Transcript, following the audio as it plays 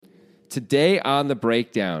today on the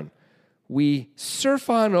breakdown, we surf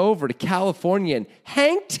on over to California and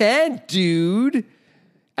hang 10, dude,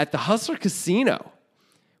 at the Hustler Casino,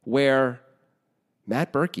 where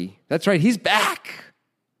Matt Berkey, that's right, he's back.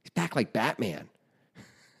 He's back like Batman.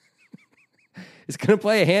 He's going to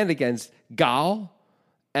play a hand against Gall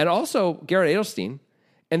and also Garrett Adelstein.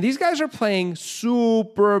 And these guys are playing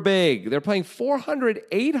super big. They're playing 400,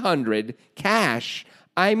 800 cash.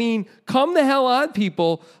 I mean, come the hell on,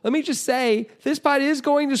 people. Let me just say, this pot is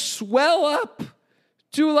going to swell up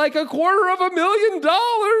to like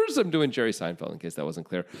 $250,000. I'm doing Jerry Seinfeld in case that wasn't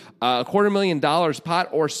clear. $250,000 pot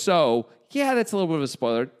or so. Yeah, that's a little bit of a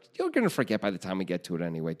spoiler. You're going to forget by the time we get to it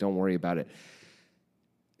anyway. Don't worry about it.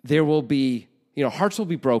 There will be, hearts will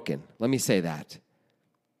be broken. Let me say that.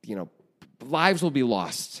 Lives will be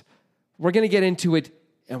lost. We're going to get into it,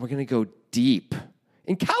 and we're going to go deep.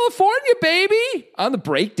 In California, baby! On the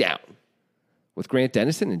breakdown. With Grant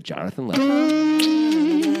Dennison and Jonathan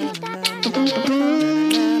Levin.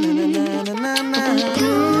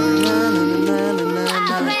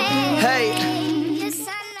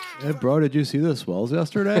 Hey, bro, did you see the swells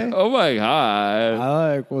yesterday? Oh, my God.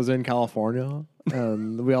 I was in California,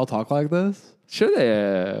 and we all talk like this. Sure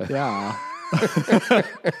they Yeah.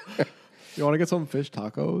 You want to get some fish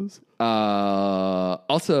tacos?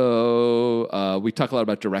 Also, we talk a lot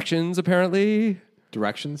about directions, apparently.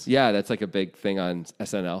 Directions? Yeah, that's like a big thing on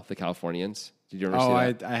SNL, the Californians. Did you ever see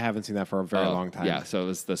that? I haven't seen that for a very long time. Yeah, so it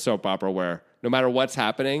was the soap opera where no matter what's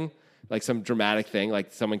happening, like some dramatic thing,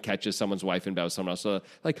 like someone catches someone's wife in bed with someone else. So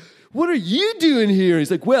like, what are you doing here?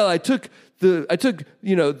 He's like, well, I took the 10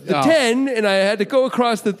 and I had to go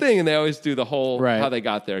across the thing. And they always do the whole how they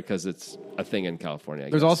got there because it's a thing in California.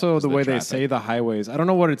 There's also the way they say the highways. I don't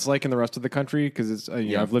know what it's like in the rest of the country because it's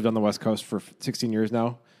I've lived on the West Coast for 16 years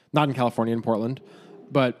now. Not in California, in Portland,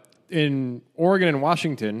 but in Oregon and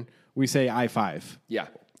Washington, we say I-5. Yeah.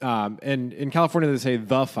 And in California, they say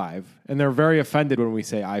the 5, and they're very offended when we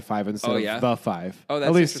say I-5 instead of the 5. Oh,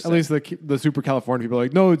 that's at least the super California people are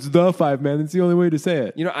like, no, it's the 5, man. It's the only way to say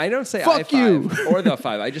it. I don't say Fuck I-5 or the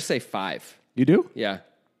 5. I just say 5. You do? Yeah.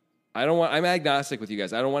 I'm agnostic with you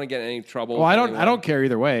guys. I don't want to get in any trouble. Well, I don't care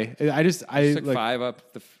either way. I took 5 up.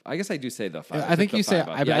 I guess I do say the 5. I think you say.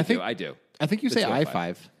 I do. I think you say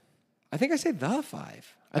I-5. I think I say the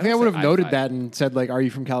 5. I think I would have noted that and said like, "Are you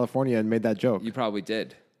from California?" and made that joke. You probably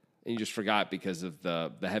did. And you just forgot because of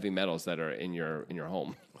the heavy metals that are in your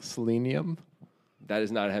home. Selenium? That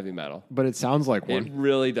is not a heavy metal. But it sounds like one. It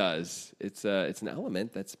really does. It's an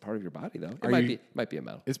element that's part of your body, though. It might be a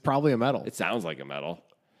metal. It's probably a metal. It sounds like a metal.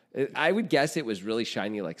 I would guess it was really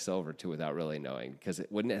shiny like silver, too, without really knowing. Because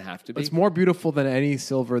wouldn't it have to be? It's more beautiful than any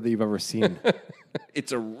silver that you've ever seen.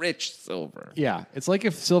 It's a rich silver. Yeah. It's like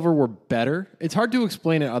if silver were better. It's hard to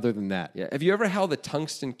explain it other than that. Yeah. Have you ever held a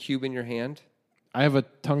tungsten cube in your hand? I have a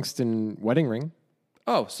tungsten wedding ring.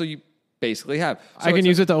 Oh, so you basically have. So I can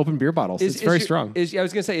use it to open beer bottles. It's very strong. I was going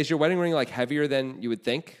to say, is your wedding ring like heavier than you would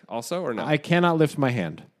think also or no? I cannot lift my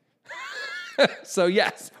hand. So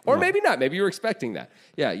yes. Or maybe not. Maybe you were expecting that.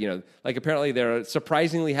 Yeah, like apparently they're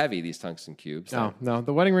surprisingly heavy, these tungsten cubes. No.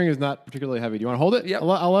 The wedding ring is not particularly heavy. Do you want to hold it? Yeah.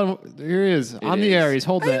 I'll let him. Here he is. On the air. He's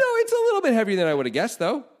holding it. I know. It's a little bit heavier than I would have guessed,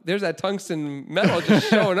 though. There's that tungsten metal just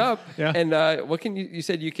showing up. Yeah. And what can you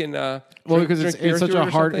said you can because it's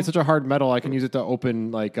such a hard metal, I can use it to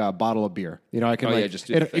open like a bottle of beer. I can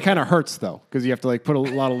just it kind of hurts though because you have to like put a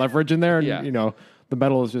lot of leverage in there and the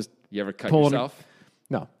metal is just You ever cut yourself?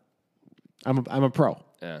 No. I'm a pro.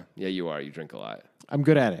 Yeah, you are. You drink a lot. I'm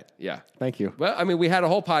good at it. Yeah. Thank you. Well, I mean, we had a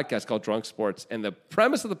whole podcast called Drunk Sports, and the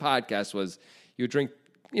premise of the podcast was you drink,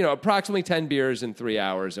 approximately 10 beers in 3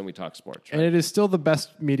 hours, and we talk sports. Right? And it is still the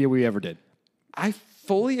best media we ever did. I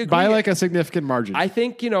fully agree. By like a significant margin. I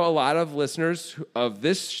think, a lot of listeners of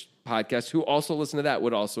this podcast who also listen to that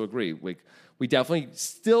would also agree. We definitely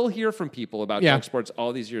still hear from people about Drunk Sports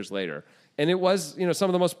all these years later. And it was, some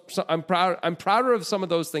of the most. I'm prouder of some of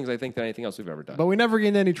those things, I think, than anything else we've ever done. But we never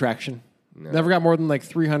gained any traction. No. Never got more than like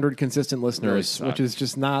 300 consistent listeners, which is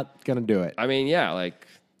just not going to do it. I mean, like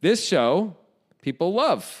this show, people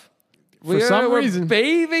love. For some reason. We're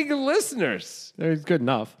bathing listeners. It's good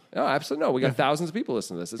enough. Oh, absolutely. No, we got thousands of people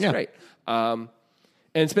listening to this. It's great. And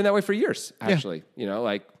it's been that way for years, actually.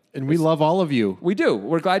 And we love all of you. We do.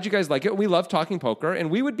 We're glad you guys like it. We love talking poker,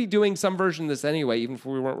 and we would be doing some version of this anyway, even if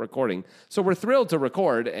we weren't recording. So we're thrilled to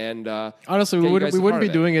record. And honestly, we wouldn't be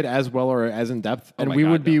doing it as well or as in depth.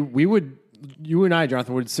 And you and I,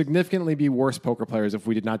 Jonathan, would significantly be worse poker players if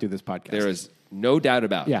we did not do this podcast. There is no doubt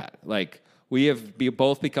about that. Like we have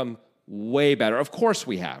both become way better. Of course,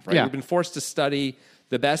 we have. Right? We've been forced to study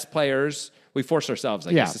the best players. We forced ourselves,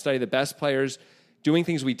 I guess, to study the best players. doing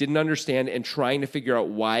things we didn't understand and trying to figure out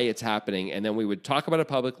why it's happening. And then we would talk about it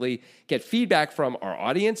publicly, get feedback from our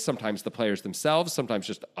audience, sometimes the players themselves, sometimes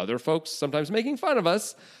just other folks, sometimes making fun of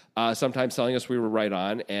us, sometimes telling us we were right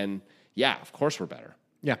on. And yeah, of course we're better.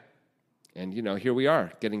 Yeah. And, here we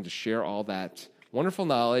are getting to share all that wonderful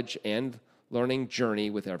knowledge and learning journey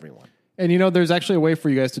with everyone. And, there's actually a way for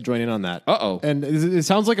you guys to join in on that. Uh-oh. And it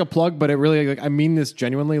sounds like a plug, but it really, I mean this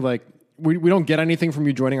genuinely. Like, we don't get anything from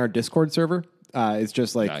you joining our Discord server. It's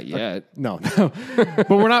just like not yet. No. But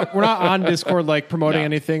we're not on Discord like promoting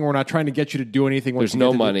anything. We're not trying to get you to do anything. There's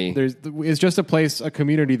no money. It's just a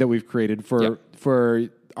community that we've created for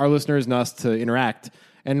our listeners and us to interact.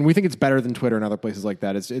 And we think it's better than Twitter and other places like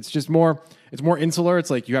that. It's just more insular.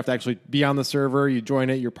 It's like you have to actually be on the server. You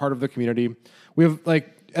join it. You're part of the community. We have,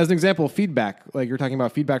 like, as an example, feedback. Like you're talking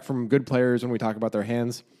about feedback from good players when we talk about their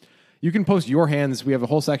hands. You can post your hands. We have a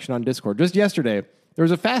whole section on Discord. Just yesterday, there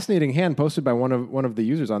was a fascinating hand posted by one of the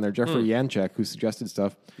users on there, Jeffrey Yanchek, who suggested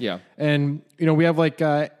stuff. Yeah. And, we have like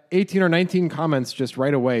 18 or 19 comments just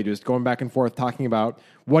right away, just going back and forth, talking about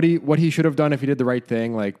what he should have done if he did the right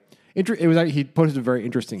thing. Like, he posted a very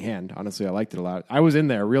interesting hand. Honestly, I liked it a lot. I was in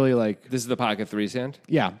there really like... This is the pocket threes hand?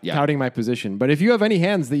 Yeah, touting my position. But if you have any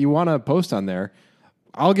hands that you want to post on there,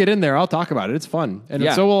 I'll get in there. I'll talk about it. It's fun. And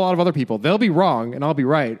so will a lot of other people. They'll be wrong and I'll be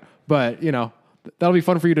right. But, that'll be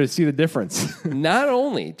fun for you to see the difference. Not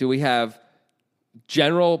only do we have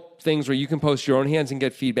general things where you can post your own hands and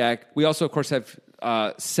get feedback, we also, of course, have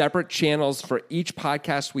separate channels for each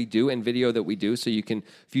podcast we do and video that we do. So you can,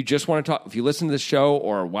 if you just want to talk, if you listen to the show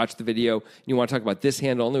or watch the video and you want to talk about this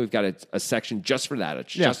hand only, we've got a section just for that.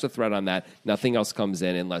 It's just a thread on that. Nothing else comes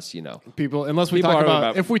in unless,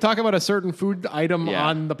 if we talk about a certain food item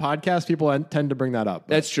on the podcast, people tend to bring that up.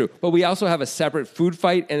 That's true. But we also have a separate food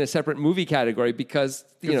fight and a separate movie category because,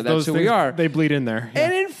 that's who we are. They bleed in there.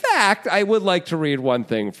 And in fact, I would like to read one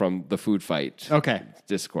thing from the food fight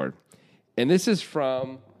Discord. And this is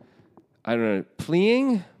from, I don't know,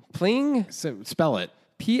 Pling? So spell it.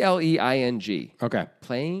 Pleing. Okay.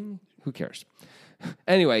 Playing? Who cares?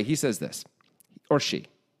 Anyway, he says this, or she,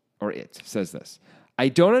 or it says this. I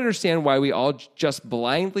don't understand why we all just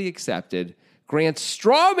blindly accepted Grant's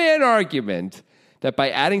straw man argument that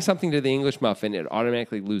by adding something to the English muffin, it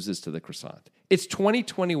automatically loses to the croissant. It's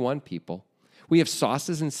 2021, people. We have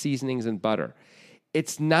sauces and seasonings and butter.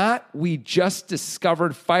 It's not we just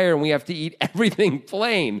discovered fire and we have to eat everything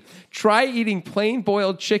plain. Try eating plain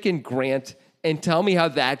boiled chicken, Grant, and tell me how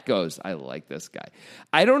that goes. I like this guy.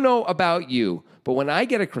 I don't know about you, but when I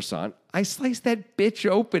get a croissant, I slice that bitch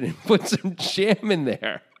open and put some jam in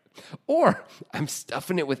there. Or I'm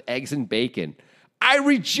stuffing it with eggs and bacon. I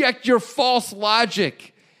reject your false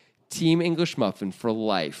logic. Team English Muffin for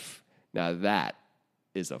life. Now that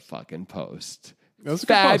is a fucking post.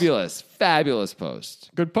 Fabulous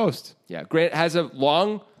post. Good post. Yeah, Grant has a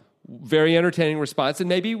long, very entertaining response, and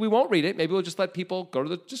maybe we won't read it. Maybe we'll just let people go to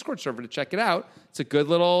the Discord server to check it out. It's a good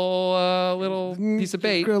little piece of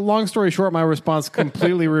bait. Long story short, my response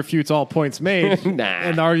completely refutes all points made. And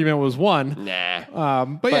the argument was won.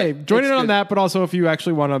 But yeah, join in on that. But also, if you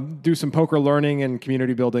actually want to do some poker learning and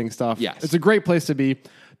community building stuff, it's a great place to be.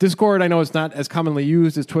 Discord, I know it's not as commonly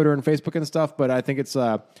used as Twitter and Facebook and stuff, but I think it's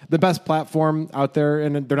the best platform out there.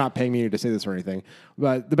 And they're not paying me to say this or anything,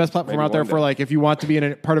 but the best platform out there for like if you want to be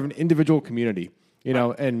in part of an individual community,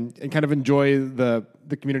 and kind of enjoy the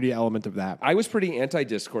community element of that. I was pretty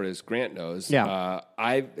anti-Discord, as Grant knows. Yeah.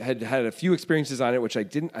 I had a few experiences on it, which I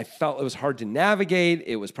felt it was hard to navigate.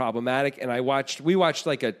 It was problematic. And we watched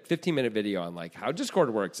like a 15-minute video on like how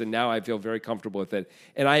Discord works. And now I feel very comfortable with it.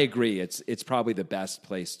 And I agree. It's probably the best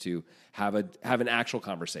place to have an actual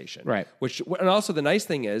conversation. Right. And also the nice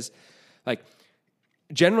thing is like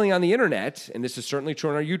generally on the internet, and this is certainly true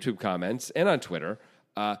in our YouTube comments and on Twitter,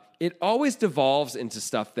 it always devolves into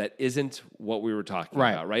stuff that isn't what we were talking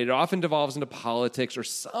about, right? It often devolves into politics or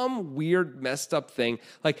some weird, messed up thing.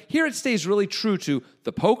 Like here it stays really true to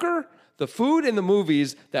the poker, the food, and the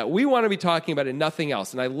movies that we want to be talking about and nothing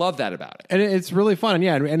else. And I love that about it. And it's really fun.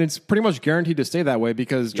 And it's pretty much guaranteed to stay that way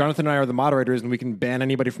because Jonathan and I are the moderators and we can ban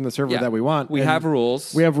anybody from the server that we want. We have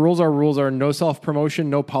rules. We have rules. Our rules are no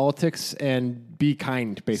self-promotion, no politics, and be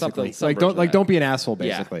kind, basically. Don't be an asshole,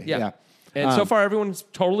 basically. Yeah. And so far, everyone's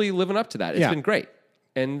totally living up to that. It's been great.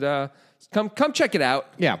 And come check it out.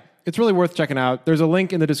 Yeah, it's really worth checking out. There's a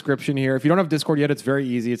link in the description here. If you don't have Discord yet, it's very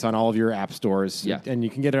easy. It's on all of your app stores. Yeah. And you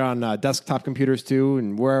can get it on desktop computers, too,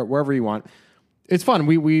 and wherever you want. It's fun.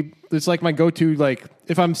 It's like my go-to, like,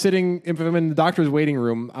 if I'm in the doctor's waiting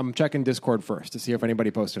room, I'm checking Discord first to see if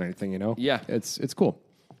anybody posted anything, Yeah. It's cool.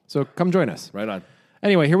 So come join us. Right on.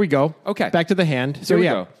 Anyway, here we go. Okay. Back to the hand. So, Here we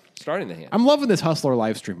go. starting the hand. I'm loving this Hustler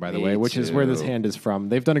live stream, by the way, which is where this hand is from.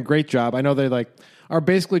 They've done a great job. I know they are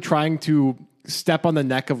basically trying to step on the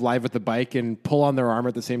neck of Live at the Bike and pull on their arm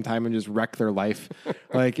at the same time and just wreck their life,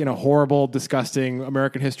 like in a horrible, disgusting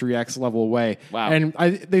American History X level way. Wow. And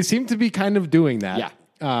they seem to be kind of doing that.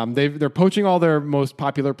 Yeah. They're poaching all their most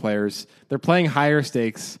popular players. They're playing higher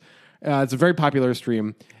stakes. It's a very popular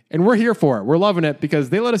stream. And we're here for it. We're loving it because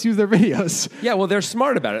they let us use their videos. Yeah, well, they're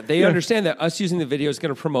smart about it. They understand that us using the video is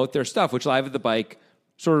going to promote their stuff, which Live at the Bike,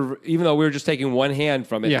 sort of, even though we were just taking one hand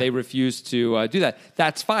from it, they refused to do that.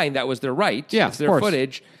 That's fine. That was their right. Yeah, it's their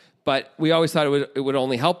footage. But we always thought it would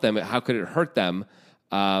only help them. How could it hurt them?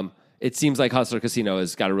 It seems like Hustler Casino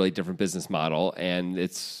has got a really different business model, and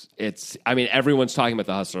I mean, everyone's talking about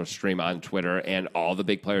the Hustler stream on Twitter, and all the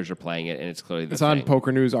big players are playing it, and it's clearly the thing. On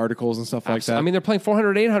Poker News articles and stuff like that. I mean, they're playing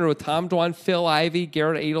 400, 800 with Tom Dwan, Phil Ivey,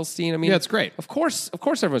 Garrett Adelstein. I mean, yeah, it's great. Of course,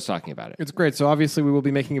 everyone's talking about it. It's great. So obviously, we will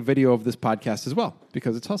be making a video of this podcast as well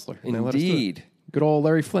because it's Hustler. Indeed. Good old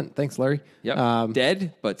Larry Flint. Thanks, Larry. Yep.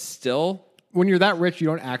 Dead, but still. When you're that rich, you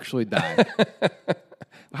don't actually die.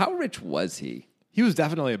 How rich was he? He was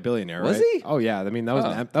definitely a billionaire, Was right? he? Oh, yeah. I mean, that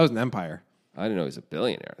was an empire. I didn't know he was a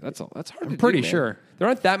billionaire. That's hard to do. I'm pretty sure. There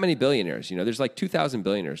aren't that many billionaires. There's like 2,000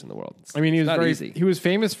 billionaires in the world. I mean, he was not easy. He was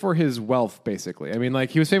famous for his wealth, basically. I mean, like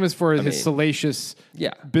he was famous for his salacious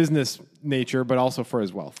business nature, but also for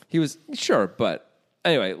his wealth. He was, sure, but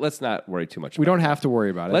anyway, let's not worry too much about it. We don't have to worry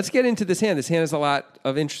about it. Let's get into this hand. This hand has a lot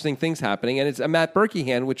of interesting things happening, and it's a Matt Berkey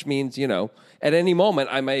hand, which means, at any moment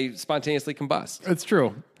I may spontaneously combust. It's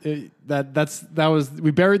true. We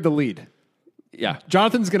buried the lead. Yeah.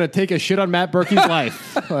 Jonathan's going to take a shit on Matt Berkey's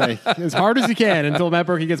life as hard as he can until Matt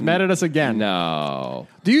Berkey gets mad at us again. No.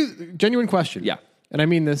 Genuine question. Yeah. And I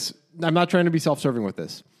mean this, I'm not trying to be self-serving with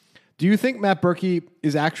this. Do you think Matt Berkey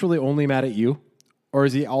is actually only mad at you, or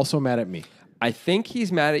is he also mad at me? I think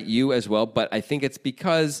he's mad at you as well, but I think it's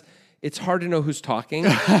because it's hard to know who's talking.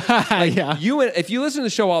 If you listen to the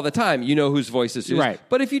show all the time, you know whose voice is whose. Right.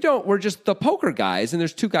 But if you don't, we're just the poker guys, and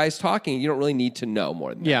there's two guys talking. You don't really need to know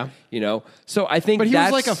more than that. So I think But he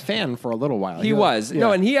was like a fan for a little while. He was.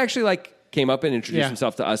 No, and he actually came up and introduced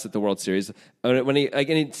himself to us at the World Series when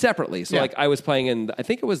he separately. So I was playing in, I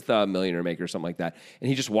think it was the Millionaire Maker or something like that, and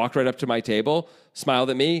he just walked right up to my table, smiled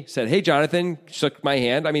at me, said, "Hey, Jonathan," shook my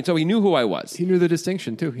hand. I mean, so he knew who I was. He knew the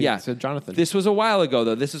distinction too. He said Jonathan. This was a while ago,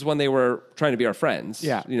 though. This is when they were trying to be our friends.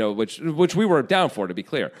 Yeah, which we were down for, to be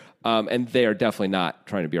clear. And they are definitely not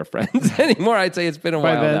trying to be our friends anymore. I'd say it's been a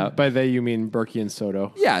while now. By they, you mean Berkey and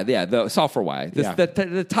Soto? Yeah, the Solve for Why.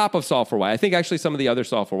 The top of Solve for Why. I think actually some of the other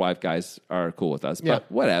Solve for Why guys are cool with us,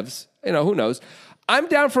 but whatevs. Who knows? I'm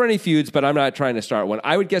down for any feuds, but I'm not trying to start one.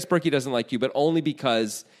 I would guess Berkey doesn't like you, but only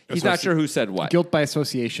because he's not sure who said what. Guilt by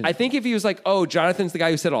association. I think if he was like, "Oh, Jonathan's the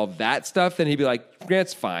guy who said all that stuff," then he'd be like,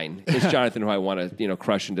 "Grant's fine. It's Jonathan who I want to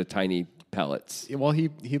crush into tiny pellets." Well, he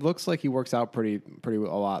looks like he works out pretty a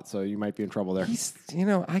lot, so you might be in trouble there. He's,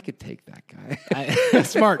 I could take that guy.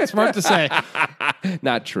 Smart to say.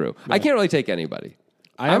 Not true. No. I can't really take anybody.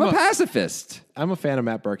 I'm a pacifist. I'm a fan of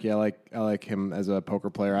Matt Berkey. I like him as a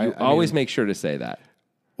poker player. I always make sure to say that.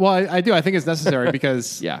 Well, I do. I think it's necessary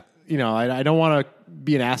because I don't want to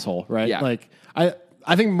be an asshole, right? Yeah. Like I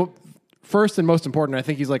think first and most important, I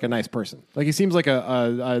think he's like a nice person. Like he seems like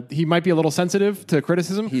he might be a little sensitive to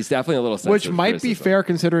criticism. He's definitely a little sensitive, which might be fair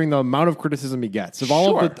considering the amount of criticism he gets. Of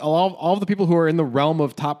all of the people who are in the realm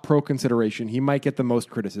of top pro consideration, he might get the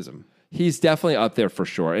most criticism. He's definitely up there for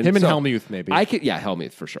sure. And Hellmuth, maybe.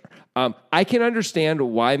 Hellmuth for sure. I can understand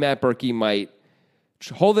why Matt Berkey might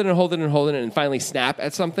hold it and finally snap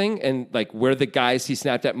at something, and like where the guys he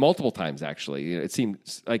snapped at multiple times, actually. It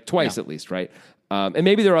seems like twice at least, right? And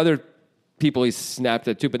maybe there are other people he snapped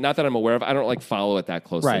at too, but not that I'm aware of. I don't follow it that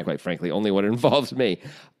closely, quite frankly, only when it involves me.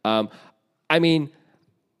 I mean,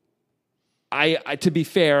 to be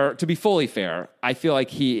fully fair, I feel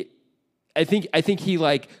like I think he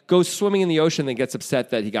goes swimming in the ocean and gets upset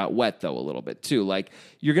that he got wet though a little bit too. Like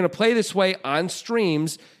you're going to play this way on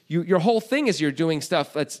streams. Your whole thing is you're doing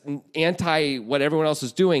stuff that's anti what everyone else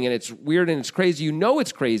is doing, and it's weird and it's crazy.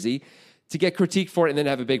 It's crazy to get critiqued for it and then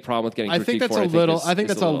have a big problem with getting critiqued for it. I think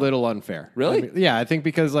that's a little unfair. Really? I think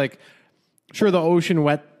because sure, the ocean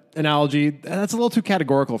wet analogy, that's a little too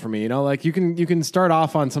categorical for me. Like you can start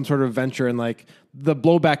off on some sort of venture and the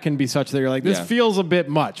blowback can be such that you're like, this feels a bit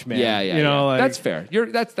much, man. Yeah. That's fair.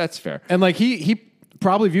 That's fair. And he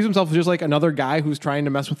probably views himself as just like another guy who's trying to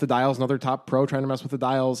mess with the dials, another top pro trying to mess with the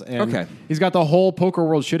dials, and he's got the whole poker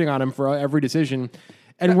world shitting on him for every decision.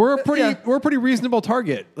 And we're a pretty reasonable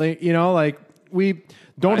target. we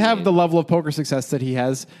don't have the level of poker success that he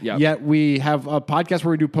has. Yep. Yet we have a podcast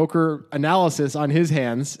where we do poker analysis on his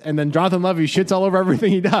hands, and then Jonathan Levy shits all over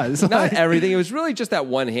everything he does. Not everything. It was really just that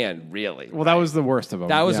one hand, really. Well, that was the worst of them.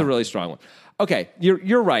 That was a really strong one. Okay,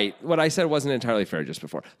 you're right. What I said wasn't entirely fair just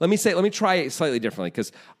before. Let me try it slightly differently,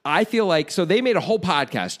 because I feel like, so they made a whole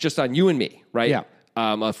podcast just on you and me, right? Yeah.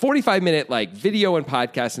 A 45-minute like video and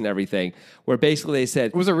podcast and everything, where basically they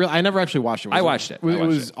said, Was it real? I never actually watched it. I watched it. It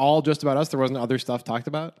was all just about us. There wasn't other stuff talked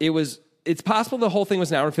about. It's possible the whole thing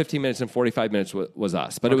was an hour and 15 minutes and 45 minutes was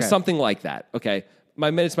us, but it was something like that. Okay.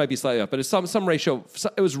 My minutes might be slightly off, but it's some ratio.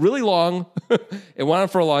 It was really long. It went on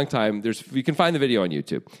for a long time. You can find the video on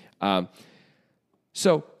YouTube.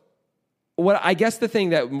 So what I guess the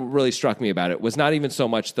thing that really struck me about it was not even so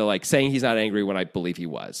much the like saying he's not angry when I believe he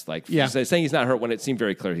was, like saying he's not hurt when it seemed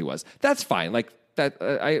very clear he was. That's fine. Like that,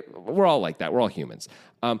 we're all like that. We're all humans.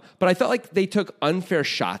 But I felt like they took unfair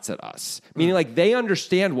shots at us, meaning like they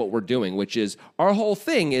understand what we're doing, which is our whole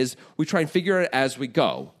thing is we try and figure it as we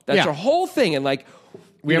go. That's our whole thing. And like,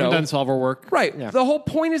 we haven't done solver work. Right. Yeah. The whole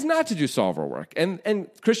point is not to do solver work. And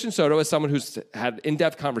Christian Soto, as someone who's had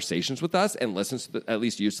in-depth conversations with us and listens to at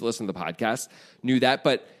least used to listen to the podcast, knew that.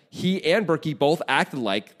 But he and Berkey both acted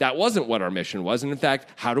like that wasn't what our mission was. And in fact,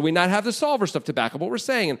 how do we not have the solver stuff to back up what we're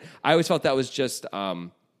saying? And I always felt that was just...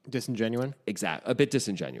 disingenuous? Exactly. A bit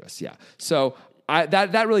disingenuous, yeah. So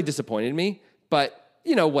that really disappointed me. But...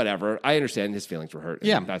 whatever. I understand his feelings were hurt.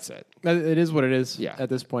 Yeah. That's it. It is what it is at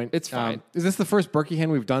this point. It's fine. Is this the first Berkey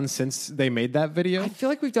hand we've done since they made that video? I feel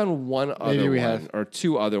like we've done one other one or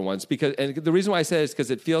two other ones. And the reason why I say it is because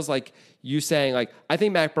it feels like you saying, like, I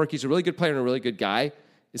think Matt Berkey's a really good player and a really good guy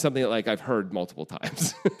is something that, like, I've heard multiple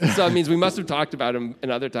times. So it means we must have talked about him in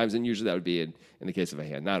other times, and usually that would be in the case of a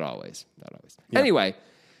hand. Not always. Yeah. Anyway...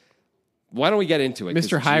 Why don't we get into it?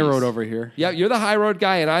 Mr. High Road over here. Yeah, you're the high road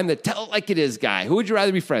guy, and I'm the tell it like it is guy. Who would you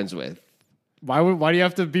rather be friends with? Why do you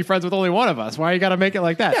have to be friends with only one of us? Why you got to make it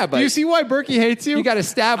like that? Yeah, but do you see why Berkey hates you? You got to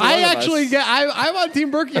stab one I'm on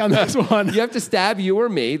Team Berkey on this one. You have to stab you or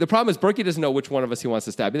me. The problem is Berkey doesn't know which one of us he wants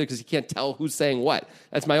to stab either because he can't tell who's saying what.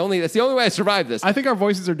 That's the only way I survive this. I think our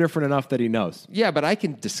voices are different enough that he knows. Yeah, but I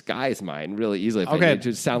can disguise mine really easily if I need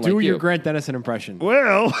to sound like you. Do your Grant Dennison impression.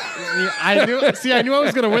 Well, I knew I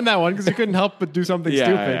was going to win that one because you couldn't help but do something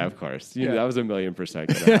stupid. Yeah, of course. That was 1,000,000% going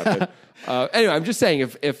to happen. Anyway, I'm just saying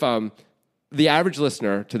if the average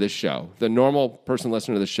listener to this show, the normal person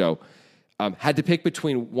listener to the show, had to pick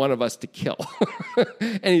between one of us to kill.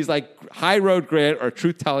 And he's like, High Road Grant or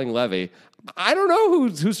Truth-Telling Levy. I don't know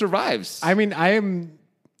who survives. I mean, I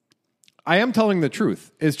am telling the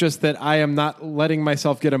truth. It's just that I am not letting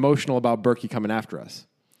myself get emotional about Berkey coming after us.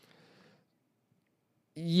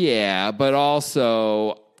 Yeah, but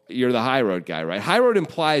also you're the high road guy, right? High road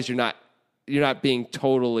implies you're not being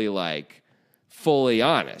totally like fully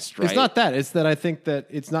honest, right? It's not that. It's that I think that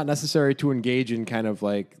it's not necessary to engage in kind of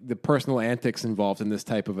like the personal antics involved in this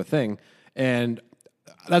type of a thing. And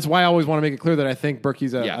that's why I always want to make it clear that I think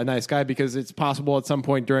Berkey's a nice guy, because it's possible at some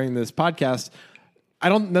point during this podcast, I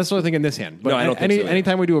don't necessarily think in this hand, but no, I don't think so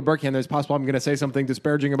anytime we do a Berkey hand, there's possible I'm going to say something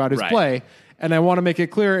disparaging about his play, and I want to make it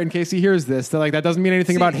clear in case he hears this that like that doesn't mean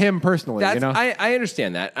anything about him personally. I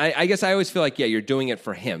understand that. I guess I always feel like you're doing it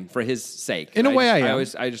for him, for his sake. In a way, I am.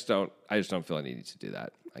 I just don't feel I need to do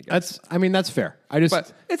that. I That's guess. fair.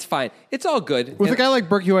 But it's fine. It's all good. With a guy like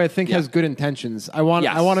Berkey, who I think has good intentions, I want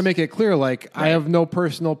to make it clear, like, I have no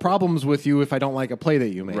personal problems with you if I don't like a play that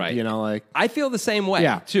you made. Right. Like I feel the same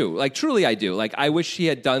way too. Like truly, I do. Like I wish he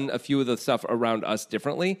had done a few of the stuff around us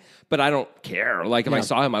differently, but I don't care. Like if I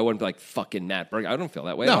saw him, I wouldn't be like fucking Matt Berkey. I don't feel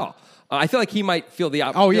that way at all. I feel like he might feel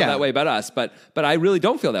that way about us, but I really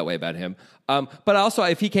don't feel that way about him. But also,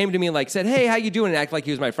 if he came to me and like said, "Hey, how you doing?" and act like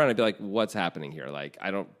he was my friend, I'd be like, "What's happening here?" Like,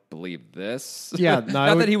 I don't believe this. Yeah,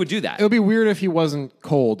 not that he would do that. It would be weird if he wasn't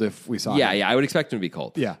cold if we saw him. Yeah, I would expect him to be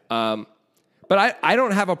cold. Yeah. But I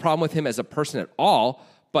don't have a problem with him as a person at all.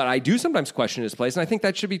 But I do sometimes question his plays, and I think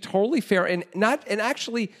that should be totally fair and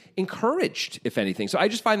actually encouraged, if anything. So I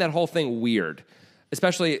just find that whole thing weird,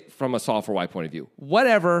 especially from a Solve for Why point of view.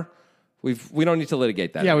 Whatever. We don't need to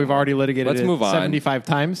litigate that. Yeah, we've already litigated Let's move on. 75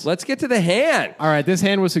 times. Let's get to the hand. All right, this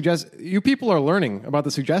hand was you people are learning about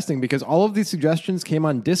the suggesting because all of these suggestions came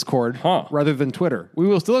on Discord rather than Twitter. We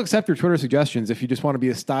will still accept your Twitter suggestions if you just want to be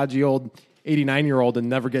a stodgy old 89-year-old and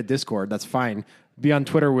never get Discord. That's fine. Be on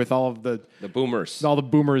Twitter with all of the boomers. All the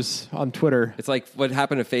boomers on Twitter. It's like what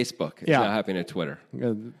happened to Facebook. It's not happening to Twitter.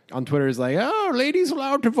 On Twitter is like, oh, ladies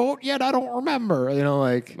allowed to vote yet? I don't remember.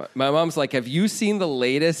 Like my mom's like, have you seen the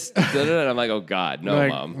latest? And I'm like, oh God, no,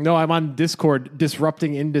 Mom. No, I'm on Discord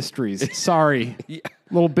disrupting industries. Sorry. A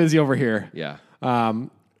little busy over here. Yeah.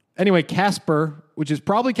 Anyway, Casper, which is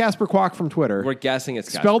probably Casper Kwok from Twitter. We're guessing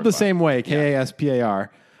it's spelled Casper the same way,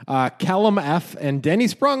 Kaspar. Callum F. and Denny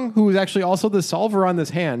Sprung, who is actually also the solver on this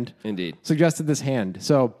hand, Indeed, suggested this hand.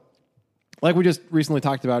 So, like we just recently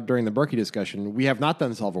talked about during the Berkey discussion, we have not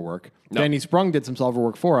done solver work. No. Danny Sprung did some solver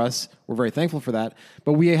work for us. We're very thankful for that,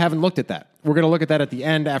 but we haven't looked at that. We're going to look at that at the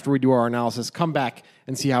end after we do our analysis, come back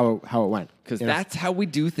and see how it went. Because that's how we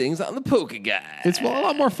do things on the Poker Guy. It's a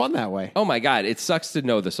lot more fun that way. Oh my God, it sucks to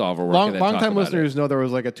know the solver work. Long-time listeners know there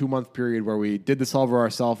was like a 2-month period where we did the solver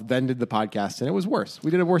ourselves, then did the podcast, and it was worse.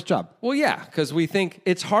 We did a worse job. Well, yeah, because we think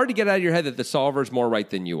it's hard to get out of your head that the solver is more right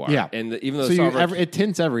than you are. Yeah. And even though the solver... it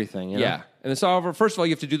tints everything. You know? Yeah. And the solver, first of all,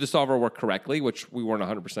 you have to do the solver work correctly, which we weren't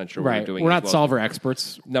 100% sure we were doing. We're not solver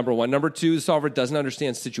experts. Number one. Number two, the solver doesn't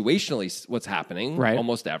understand situationally what's happening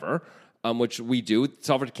almost ever, which we do. The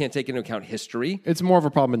solver can't take into account history. It's more of a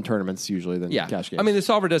problem in tournaments usually than cash games. I mean, the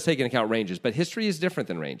solver does take into account ranges, but history is different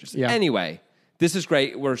than ranges. Yeah. Anyway, this is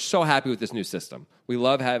great. We're so happy with this new system. We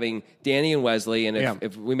love having Danny and Wesley, and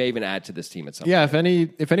if we may even add to this team at some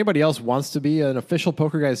point. If anybody else wants to be an official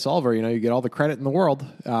Poker Guys solver, you get all the credit in the world,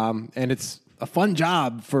 and it's a fun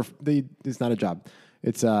job it's not a job.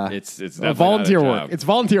 It's a volunteer work. It's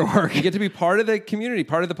volunteer work. You get to be part of the community,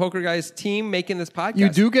 part of the Poker Guys team making this podcast. You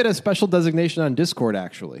do get a special designation on Discord,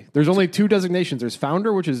 actually. There's only 2 designations. There's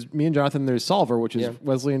Founder, which is me and Jonathan. There's Solver, which is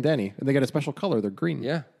Wesley and Denny. And they get a special color. They're green.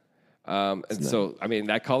 Yeah. And so, I mean,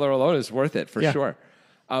 that color alone is worth it for sure.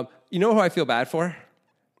 You know who I feel bad for?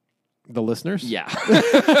 The listeners? Yeah.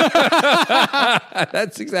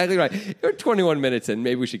 That's exactly right. You're 21 minutes in.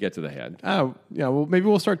 Maybe we should get to the hand. Oh, yeah. Well, maybe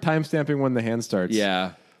we'll start timestamping when the hand starts.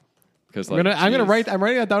 Yeah. Because I'm writing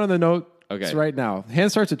that down in the note right now.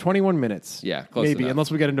 Hand starts at 21 minutes. Yeah, close maybe, enough.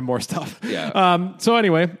 unless we get into more stuff. Yeah. So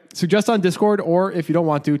anyway, suggest on Discord, or if you don't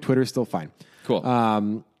want to, Twitter's still fine. Cool.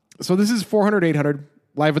 So this is 400, 800.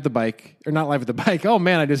 Live at the bike, or not live at the bike. Oh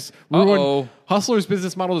man, I just ruined Hustler's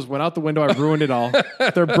business model. Just went out the window. I ruined it all.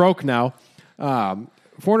 They're broke now.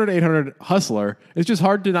 400, 800 Hustler. It's just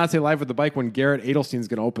hard to not say live at the bike when Garrett Adelstein's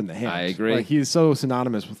going to open the hand. I agree. Like he's so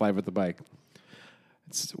synonymous with live at the bike.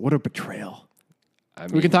 What a betrayal. I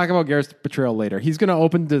mean, we can talk about Garrett's betrayal later. He's going to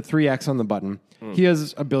open the 3X on the button. He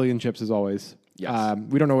has a billion chips as always. Yes.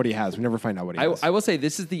 We don't know what he has. We never find out what he has. I will say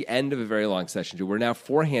this is the end of a very long session, too. We're now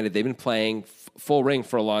 4-handed. They've been playing full ring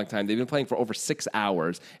for a long time. They've been playing for over 6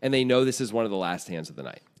 hours, and they know this is one of the last hands of the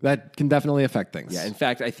night. That can definitely affect things. Yeah. In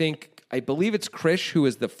fact, I believe it's Krish, who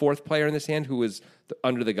is the 4th player in this hand, who is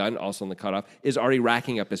under the gun, also in the cutoff, is already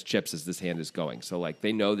racking up his chips as this hand is going. So,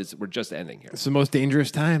 they know this. We're just ending here. It's the most dangerous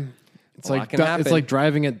time. It's like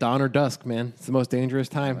driving at dawn or dusk, man. It's the most dangerous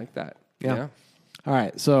time. I like that. Yeah. All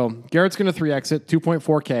right, so Garrett's going to 3X it,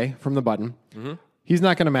 2.4K from the button. Mm-hmm. He's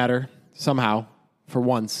not going to matter somehow. For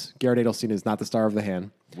once, Garrett Adelstein is not the star of the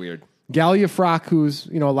hand. Weird. Galia Frock, who's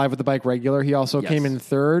live at the bike regular, he also came in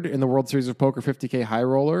 3rd in the World Series of Poker 50K High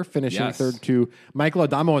Roller, finishing 3rd to Michael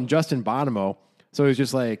Adamo and Justin Bonomo. So he's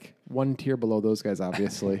just like one tier below those guys,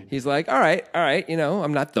 obviously. He's like, all right,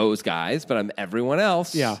 I'm not those guys, but I'm everyone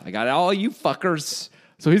else. Yeah. I got all you fuckers.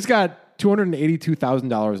 So he's got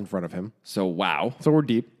 $282,000 in front of him. So, wow. So we're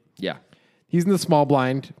deep. Yeah. He's in the small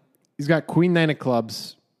blind. He's got Queen 9 of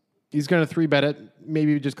clubs. He's going to 3-bet it,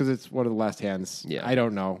 maybe just because it's one of the last hands. Yeah. I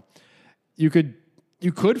don't know. You could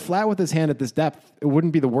flat with this hand at this depth. It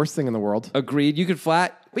wouldn't be the worst thing in the world. Agreed. You could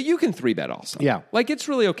flat, but you can 3-bet also. Yeah. It's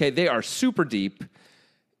really okay. They are super deep.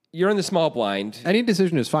 You're in the small blind. Any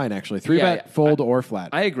decision is fine, actually. 3-bet, fold, or flat.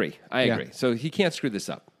 I agree. So he can't screw this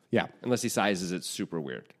up. Yeah. Unless he sizes it super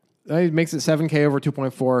weird. He makes it 7K over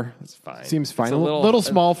 2.4. That's fine. Seems fine. A little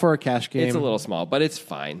small for a cash game. It's a little small, but it's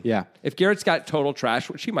fine. Yeah. If Garrett's got total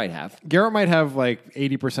trash, which he might have. Garrett might have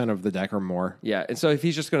 80% of the deck or more. Yeah. And so if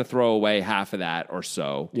he's just going to throw away half of that or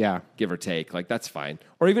so, give or take, that's fine.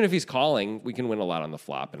 Or even if he's calling, we can win a lot on the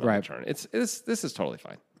flop and on the turn. This is totally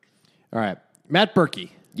fine. All right. Matt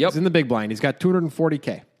Berkey. Yep. He's in the big blind. He's got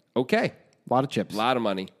 240K. Okay. A lot of chips. A lot of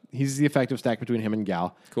money. He's the effective stack between him and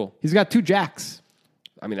Gal. Cool. He's got 2 jacks.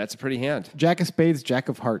 I mean, that's a pretty hand. Jack of spades, jack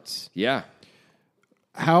of hearts. Yeah.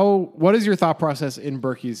 What is your thought process in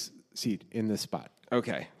Berkey's seat in this spot?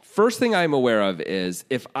 Okay. First thing I'm aware of is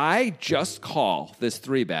if I just call this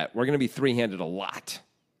 3-bet, we're going to be 3-handed a lot.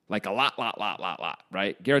 A lot,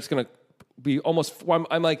 right? Garrett's going to be almost,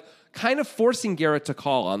 I'm kind of forcing Garrett to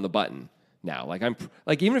call on the button now.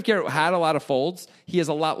 Even if Garrett had a lot of folds, he has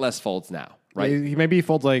a lot less folds now, right? Maybe he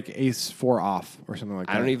folds ace 4 off or something like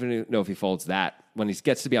that. I don't even know if he folds that when he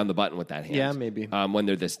gets to be on the button with that hand. Yeah, maybe. When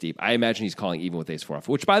they're this deep. I imagine he's calling even with ace 4 off,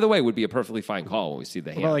 which, by the way, would be a perfectly fine call when we see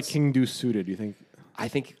the hands. What about king deuce suited, you think? I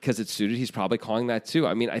think because it's suited, he's probably calling that too.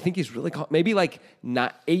 I mean, I think he's really maybe like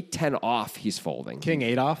not 8-10 off. He's folding King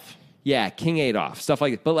 8 off. Yeah, King 8 off, stuff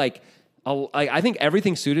like that. But like I think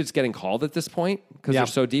everything suited is getting called at this point because they're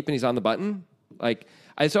so deep and he's on the button. Like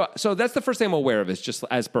so that's the first thing I'm aware of is just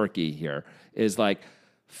as Berkey here is like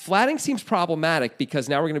flatting seems problematic because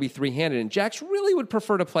now we're going to be three-handed and Jacks really would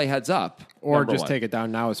prefer to play heads up or just take it down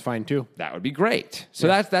now is fine too. That would be great. So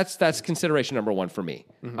that's consideration number one for me.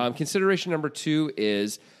 Consideration number two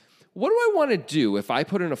is what do I want to do if I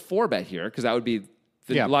put in a 4-bet here because that would be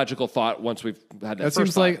the logical thought once we've had that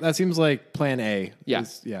that seems like plan A. Yeah.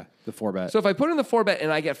 The 4-bet. So if I put in the 4-bet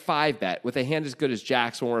and I get 5-bet with a hand as good as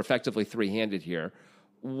Jacks when we're effectively three-handed here,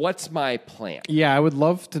 what's my plan? Yeah, I would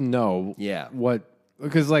love to know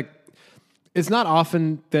because like it's not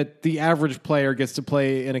often that the average player gets to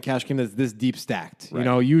play in a cash game that's this deep stacked. Right. You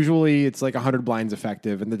know, usually it's like 100 blinds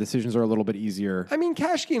effective and the decisions are a little bit easier. I mean,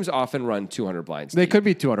 cash games often run 200 blinds. They could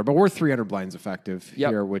be 200, but we're 300 blinds effective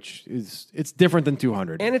here, which it's different than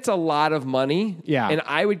 200. And it's a lot of money. Yeah. And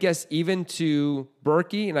I would guess even to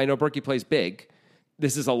Berkey, and I know Berkey plays big,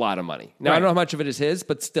 this is a lot of money. Now, I don't know how much of it is his,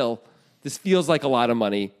 but still, this feels like a lot of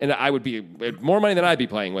money, and I would be more money than I'd be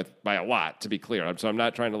playing with by a lot, to be clear. So I'm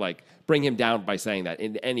not trying to like bring him down by saying that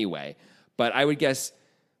in any way. But I would guess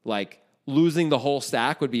like losing the whole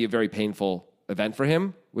stack would be a very painful event for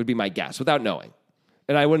him, would be my guess, without knowing.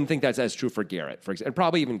 And I wouldn't think that's as true for Garrett, for example, and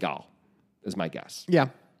probably even Gall is my guess. Yeah.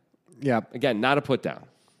 Again, not a put down.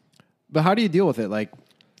 But how do you deal with it? Like,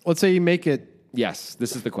 let's say you make it. Yes,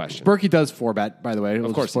 this is the question. Berkey does 4-bet, by the way.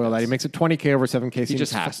 Of course, spoil that. He makes it 20K over 7K. He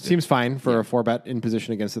just has to. Seems fine for a 4-bet in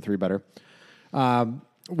position against the 3-better.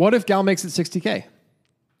 What if Gal makes it 60K?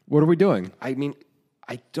 What are we doing? I mean,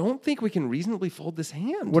 I don't think we can reasonably fold this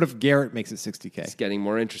hand. What if Garrett makes it 60K? It's getting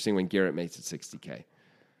more interesting when Garrett makes it 60K.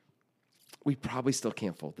 We probably still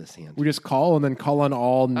can't fold this hand. We just call and then call on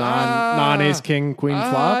all non-ace, king, queen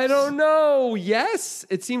flops? I don't know. Yes.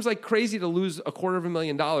 It seems like crazy to lose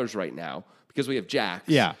 $250,000 right now because we have jacks.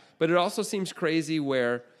 Yeah. But it also seems crazy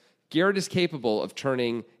where Garrett is capable of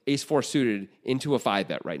turning ace-4 suited into a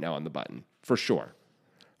 5-bet right now on the button, for sure.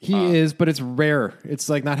 He is, but it's rare. It's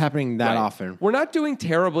like not happening that often. We're not doing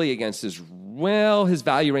terribly against his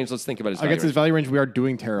value range. Let's think about his value range. Against his value range, we are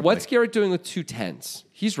doing terribly. What's Garrett doing with 2 10s?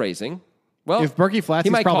 He's raising. Well, if Berkey flats,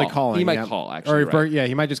 he's probably calling. He might call, actually. Or if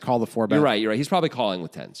he might just call the 4-bet. You're right. He's probably calling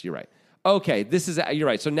with 10s. You're right. Okay, you're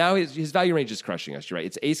right. So now his value range is crushing us. You're right.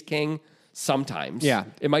 It's ace-king sometimes. Yeah.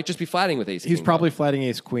 It might just be flatting with ace-king. He's probably flatting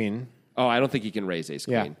ace-queen. Oh, I don't think he can raise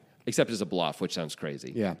ace-queen. Yeah. Except as a bluff, which sounds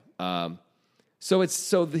crazy. Yeah. So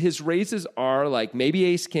his raises are like maybe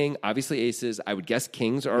ace-king, obviously aces. I would guess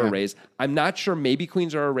kings are a raise. I'm not sure. Maybe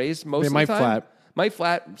queens are a raise most of the time. They might flat. Might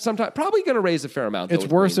flat. Sometimes probably going to raise a fair amount. It's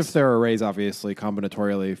worse if they're a raise, obviously,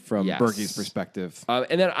 combinatorially from Berkey's perspective.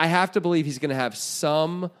 And then I have to believe he's going to have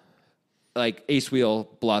some like ace wheel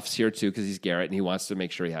bluffs here too because he's Garrett and he wants to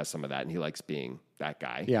make sure he has some of that and he likes being that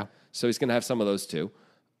guy. Yeah. So he's going to have some of those too.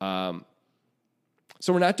 So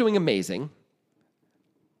we're not doing amazing.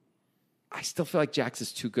 I still feel like Jacks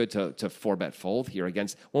is too good to 4-bet fold here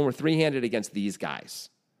when we're three-handed against these guys.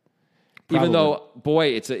 Probably. Even though, boy,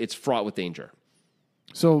 it's fraught with danger.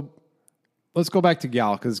 So let's go back to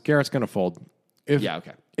Gal because Garrett's going to fold.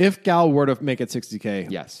 Okay. If Gal were to make it 60K,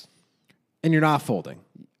 yes, and you're not folding,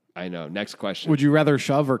 I know. Next question. Would you rather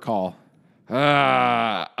shove or call?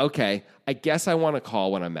 Okay. I guess I want to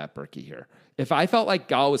call when I'm at Berkey here. If I felt like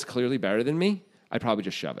Gal was clearly better than me, I'd probably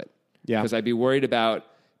just shove it. Yeah, because I'd be worried about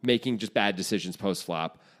making just bad decisions post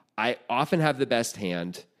flop. I often have the best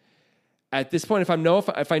hand. At this point, if I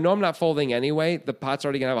know I'm not folding anyway, the pot's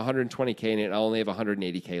already going to have 120K in it, and I'll only have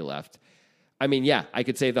 180K left. I mean, I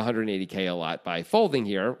could save the 180K a lot by folding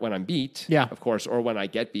here when I'm beat, of course, or when I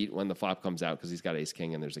get beat when the flop comes out because he's got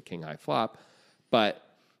ace-king and there's a king-high flop. But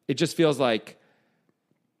it just feels like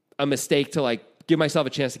a mistake to like give myself a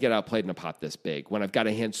chance to get outplayed in a pot this big when I've got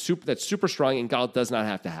a hand that's super strong and Gal does not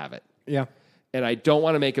have to have it. Yeah. And I don't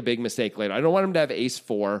want to make a big mistake later. I don't want him to have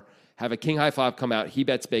ace-4, have a king-high flop come out, he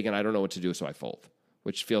bets big, and I don't know what to do, so I fold,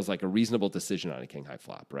 which feels like a reasonable decision on a king-high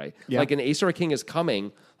flop, right? Yeah. Like an ace or a king is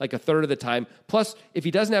coming like a third of the time. Plus, if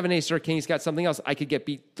he doesn't have an ace or a king, he's got something else. I could get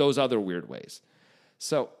beat those other weird ways.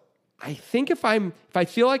 So I think if I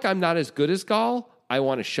feel like I'm not as good as Gall, I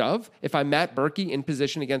want to shove. If I'm Matt Berkey in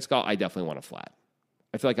position against Gall, I definitely want to flat.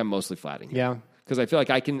 I feel like I'm mostly flatting here. Yeah. Because I feel like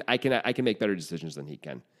I can make better decisions than he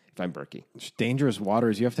can. If I'm Berkey. It's dangerous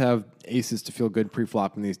waters. You have to have aces to feel good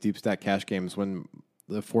pre-flop in these deep stack cash games when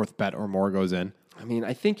the 4th bet or more goes in. I mean,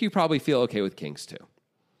 I think you probably feel okay with kings too.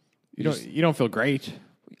 You don't feel great.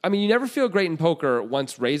 I mean, you never feel great in poker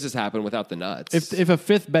once raises happen without the nuts. If a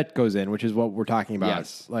fifth bet goes in, which is what we're talking about,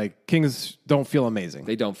 Yes. like kings don't feel amazing.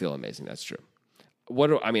 They don't feel amazing. That's true.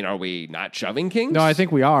 Are we not shoving kings? No, I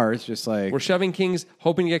think we are. It's just like We're shoving kings,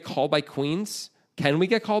 hoping to get called by queens. Can we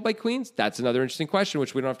get called by queens? That's another interesting question,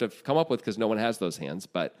 which we don't have to come up with because no one has those hands.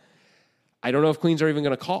 But I don't know if queens are even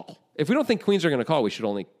going to call. If we don't think queens are going to call, we should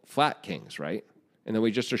only flat kings, right? And then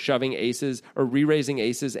we just are shoving aces or re-raising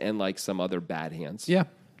aces and like some other bad hands. yeah.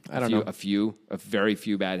 I don't know. A very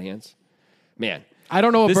few bad hands. Man, I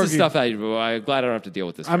don't know what this Berkey, is stuff I'm glad I don't have to deal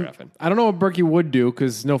with this very often. I don't know what Berkey would do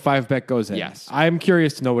because no 5-bet goes in. Yes. I'm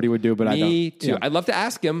curious to know what he would do, but I don't. Me too. Yeah. I'd love to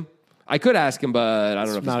ask him. I could ask him, but I don't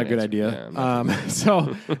know if It's not a he's good gonna idea. answer.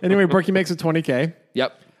 So anyway, Berkey makes a 20K.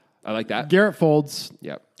 Yep. I like that. Garrett folds.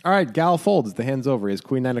 Yep. All right, Gal folds. The hand's over. He has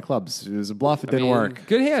queen 9 of clubs. It was a bluff. It didn't work.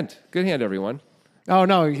 Good hand. Good hand, everyone. Oh,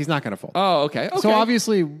 no, he's not going to fold. Oh, okay. So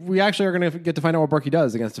obviously, we actually are going to get to find out what Berkey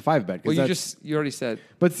does against a 5-bet. Well, you already said.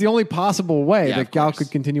 But it's the only possible way Yeah, that of Gal course.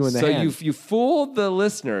 could continue in the so hand. you fooled the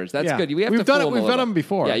listeners. That's Yeah. good. We've done them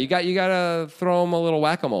before. Yeah, you got to throw them a little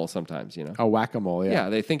whack-a-mole sometimes, you know. Oh, whack-a-mole, yeah. Yeah,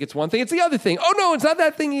 they think it's one thing. It's the other thing. Oh, no, it's not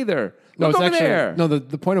that thing either. No, Look it's over actually, there. No,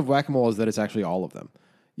 the point of whack-a-mole is that it's actually all of them.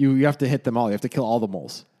 You have to hit them all. You have to kill all the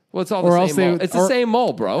moles. Well, it's all Or the else same mole. they- It's the same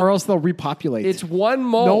mole, bro. Or else they'll repopulate. It's one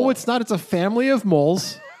mole. No, it's not. It's a family of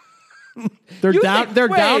moles. They're You down. think- They're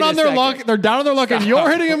wait down a on their second. luck. They're down on their luck, and you're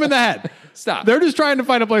hitting them in the head. Stop. They're just trying to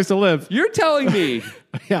find a place to live. You're telling me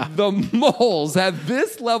Yeah. the moles have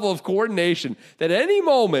this level of coordination that at any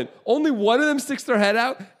moment only one of them sticks their head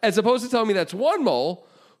out, as opposed to telling me that's one mole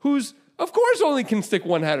who's, of course, only can stick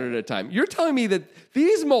one head at a time. You're telling me that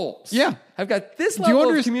these moles Yeah. have got this Do you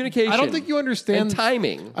level of underst- communication. I don't think you understand and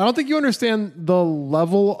timing. I don't think you understand the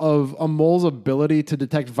level of a mole's ability to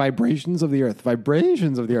detect vibrations of the earth.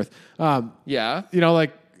 Vibrations of the earth. Yeah. You know,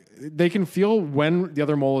 like they can feel when the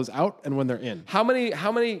other mole is out and when they're in. How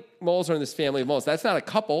many moles are in this family of moles? That's not a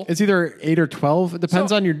couple. It's either 8 or 12. It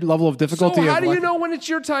depends So- on your level of difficulty. So how of do you like- know when it's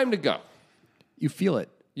your time to go? You feel it.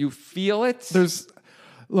 You feel it?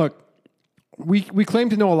 Look, we claim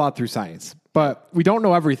to know a lot through science, but we don't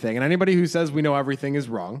know everything. And anybody who says we know everything is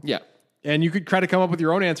wrong. Yeah. And you could try to come up with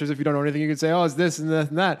your own answers if you don't know anything. You could say, oh, it's this and this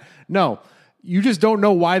and that. No, you just don't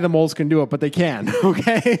know why the moles can do it, but they can.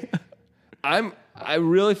 Okay? I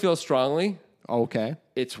really feel strongly Okay.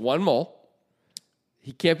 it's one mole.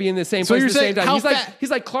 He can't be in the same So place you're at the same saying time. He's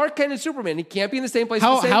like Clark Kent and Superman. He can't be in the same place at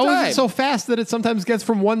How the same time. is it so fast that it sometimes gets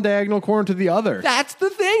from one diagonal corner to the other? That's the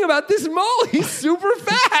thing about this mole. He's super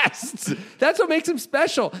fast. That's what makes him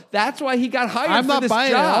special. That's why he got hired I'm for not this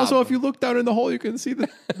buying job. it. Also, if you look down in the hole, you can see that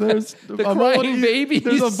there's The a mole. crying babies.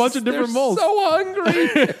 There's a bunch of different They're moles. so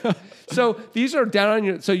hungry. So these are down on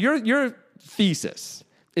your. So your thesis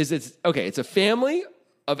is it's a family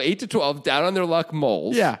of 8 to 12 down on their luck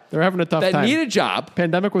moles. Yeah, they're having a tough that time. need a job,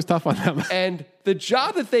 Pandemic was tough on them. and the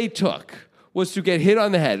job that they took was to get hit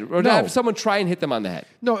on the head or to No. have someone try and hit them on the head.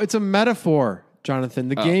 No, it's a metaphor, Jonathan.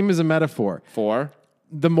 The game is a metaphor. For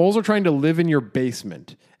The moles are trying to live in your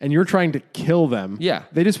basement, and you're trying to kill them. Yeah.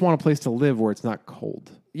 They just want a place to live where it's not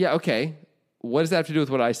cold. yeah, okay. What does that have to do with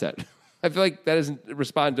what I said? I feel like that doesn't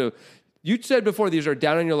respond to. You said before these are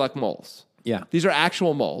down on your luck moles. Yeah. These are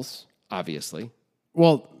actual moles, obviously.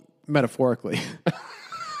 Well, metaphorically.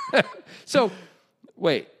 So,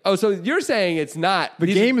 wait. Oh, so you're saying it's not The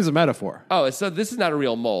game is a metaphor. Oh, so this is not a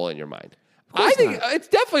real mole in your mind. course I think not. it's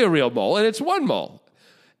definitely a real mole, and it's one mole.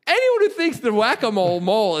 Anyone who thinks the whack-a-mole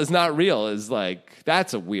mole is not real is like,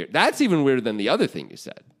 that's even weirder than the other thing you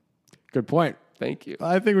said. Good point. Thank you.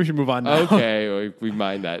 I think we should move on now. Okay, we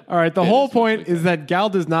mind that. All right. The whole point is that Gal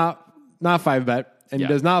does not 5-bet and Yeah.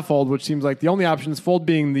 does not fold, which seems like the only option is fold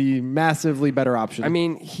being the massively better option. I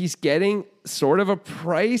mean, he's getting sort of a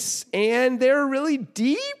price, and they're really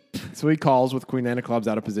deep. so he calls with Queen 9 of clubs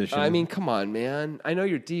out of position. I mean, come on, man. I know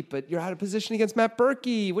you're deep, but you're out of position against Matt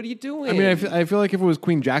Berkey. What are you doing? I mean, I feel like if it was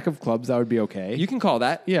Queen Jack of clubs, that would be okay. you can call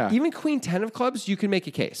that. Yeah. Even Queen 10 of clubs, you can make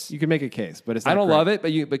a case. You can make a case, but it's not I don't great. love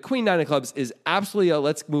it, but Queen 9 of clubs is absolutely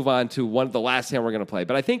let's move on to one of the last hand we're going to play.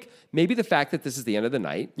 But I think maybe the fact that this is the end of the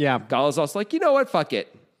night, Yeah. Gal is also like, you know what, fuck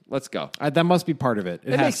it. Let's go. That must be part of it.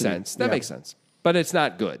 That makes sense. That makes sense. But it's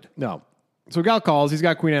not good. No. So Gal calls. He's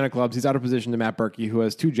got Queen 9 of clubs. He's out of position to Matt Berkey, who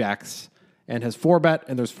has 2 jacks and has 4-bet,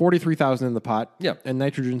 and there's 43,000 in the pot. Yeah. And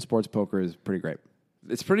Nitrogen Sports Poker is pretty great.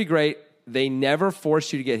 It's pretty great. They never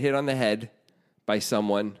force you to get hit on the head by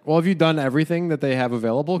someone. Well, have you done everything that they have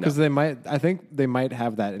available? Because I think they might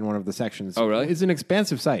have that in one of the sections. Oh, really? It's an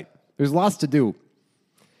expansive site. There's lots to do.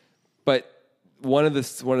 But one of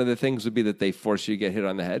the things would be that they force you to get hit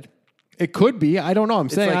on the head. It could be. I don't know. I'm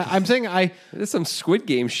saying This is some Squid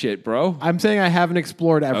Game shit, bro. I'm saying I haven't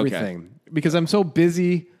explored everything because I'm so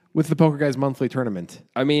busy with the Poker Guys monthly tournament.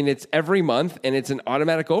 I mean, it's every month, and it's an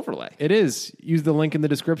automatic overlay. It is. Use the link in the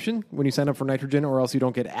description when you sign up for Nitrogen, or else you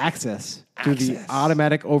don't get access to the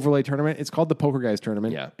automatic overlay tournament. It's called the Poker Guys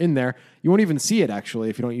tournament. Yeah. In there, you won't even see it, actually,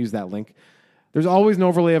 if you don't use that link. There's always an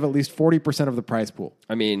overlay of at least 40% of the prize pool.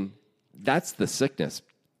 I mean, that's the sickness.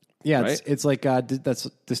 Yeah, right? it's like that's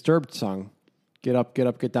Disturbed song. Get up,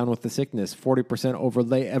 get down with the sickness. 40%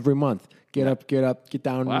 overlay every month. Get up, get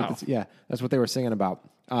down. Wow. With the, yeah, that's what they were singing about.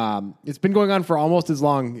 It's been going on for almost as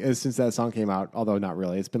long as since that song came out, although not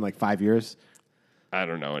really. It's been like 5 years. I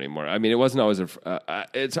don't know anymore. I mean, it wasn't always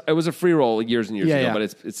it was a free roll years and years ago, but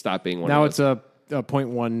it's stopped being one. Now of it's a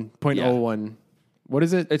 0.01. What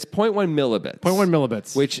is it? It's 0.1 millibits. 0.1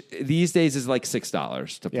 millibits, which these days is like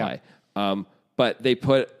 $6 to play. But they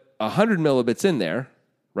put 100 millibits in there,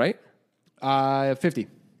 right? 50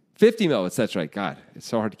 millibits. That's right. God, it's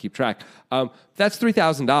so hard to keep track. That's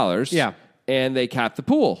 $3,000. Yeah. And they cap the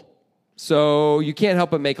pool, so you can't help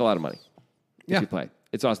but make a lot of money if you play.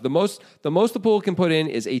 It's awesome. The most the pool can put in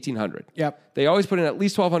is $1,800. Yep. They always put in at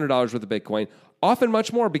least $1,200 worth of Bitcoin, often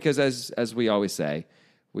much more because as we always say,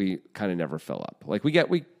 we kind of never fill up. Like we get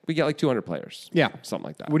like 200 players. Yeah, something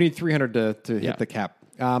like that. We need 300 to hit the cap.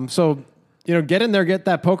 So get in there, get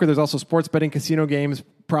that poker. There's also sports betting, casino games.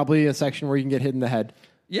 Probably a section where you can get hit in the head.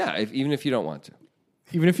 Yeah, even if you don't want to.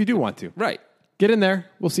 Even if you do want to. Right. Get in there.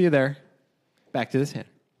 We'll see you there. Back to this hand.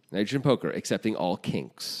 Nitrogen Poker, accepting all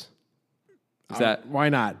kinks. Is that why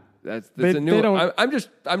not? That's a new one. I'm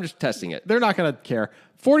just testing it. They're not going to care.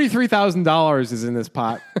 $43,000 is in this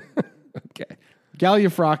pot. Okay.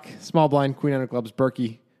 Gallifrock, small blind, queen under clubs,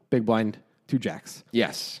 Berkey, big blind, 2 jacks.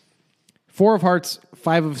 Yes. 4 of hearts,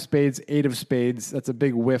 5 of spades, 8 of spades. That's a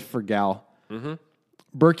big whiff for Gal. Mm-hmm.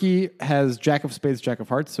 Berkey has jack of spades, jack of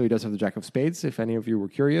hearts, so he does have the jack of spades, if any of you were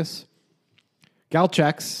curious. Gal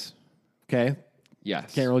checks. Okay.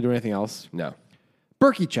 Yes. Can't really do anything else. No.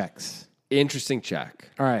 Berkey checks. Interesting check.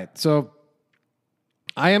 All right. So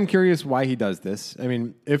I am curious why he does this. I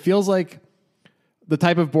mean, it feels like the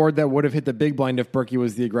type of board that would have hit the big blind if Berkey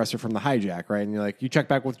was the aggressor from the hijack, right? And you're like, you check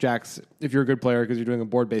back with jacks if you're a good player because you're doing a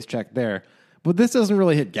board-based check there. But this doesn't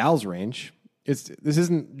really hit Gal's range. This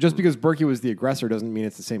isn't just because Berkey was the aggressor doesn't mean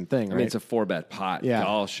it's the same thing, right? I mean, it's a 4-bet pot. Yeah.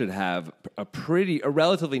 Gal should have a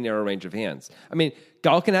relatively narrow range of hands. I mean,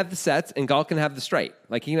 Gal can have the sets and Gal can have the straight.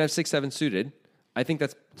 Like he can have 6-7 suited. I think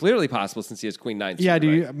that's clearly possible since he has queen 9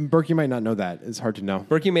 suited. Yeah, Berkey might not know that. It's hard to know.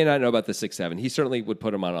 Berkey may not know about the 6-7. He certainly would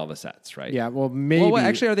put him on all the sets, right? Yeah, well, maybe. Well,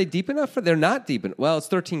 actually, are they deep enough? They're not deep enough. Well, it's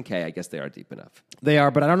 13K. I guess they are deep enough. They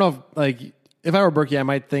are, but I don't know if I were Berkey, I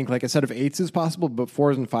might think like a set of 8s is possible, but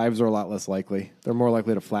 4s and 5s are a lot less likely. They're more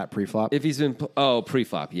likely to flat pre-flop. If he's been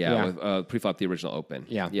pre-flop, with, pre-flop the original open.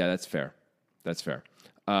 Yeah, that's fair. That's fair.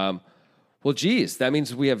 Well, geez, that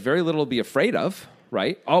means we have very little to be afraid of,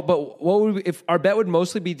 right? Oh, but what would if our bet would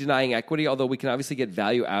mostly be denying equity? Although we can obviously get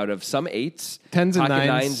value out of some 8s, 10s, and pocket 9s,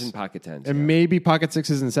 9s, and pocket 10s, and maybe pocket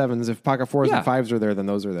 6s and 7s. If pocket 4s and 5s are there, then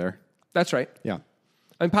those are there. That's right. Yeah,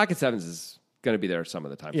 I mean pocket 7s is going to be there some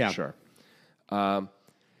of the time for sure.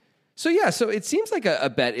 So it seems like a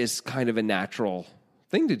bet is kind of a natural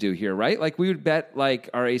thing to do here, right? Like we would bet like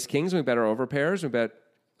our ace kings, we bet our overpairs, we bet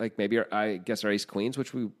like maybe our ace queens,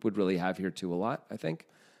 which we would really have here too a lot. I think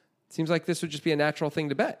it seems like this would just be a natural thing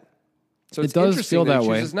to bet. So it's does feel that he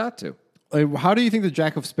way. chooses not to. How do you think the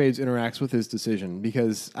jack of spades interacts with his decision?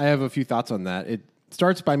 Because I have a few thoughts on that. It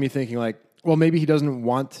starts by me thinking like, well, maybe he doesn't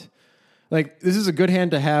want. Like this is a good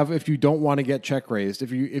hand to have if you don't want to get check raised.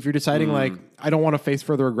 If you're deciding like I don't want to face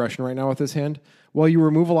further aggression right now with this hand, well, you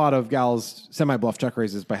remove a lot of Gal's semi bluff check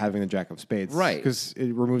raises by having the jack of spades, right? Because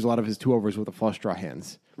it removes a lot of his 2 overs with the flush draw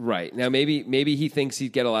hands. Right now, maybe he thinks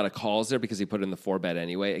he'd get a lot of calls there because he put in the 4-bet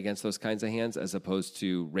anyway against those kinds of hands as opposed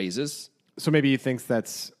to raises. So maybe he thinks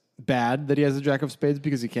that's bad that he has a jack of spades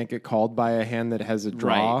because he can't get called by a hand that has a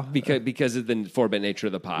draw, right? Because of the 4-bet nature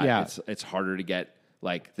of the pot. Yeah. It's harder to get.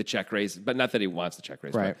 Like the check raise, but not that he wants the check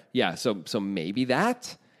raise. Right. But yeah, so maybe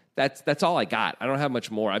that's all I got. I don't have much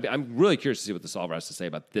more. I'm really curious to see what the solver has to say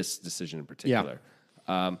about this decision in particular.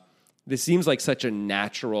 Yeah. This seems like such a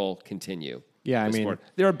natural continue. Yeah, I mean, board.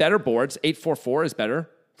 There are better boards. 8-4-4 is better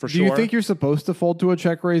for sure. Do you think you're supposed to fold to a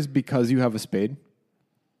check raise because you have a spade?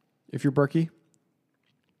 If you're Berkey?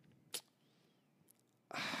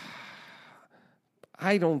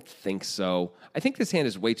 I don't think so. I think this hand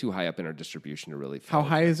is way too high up in our distribution to really fold. How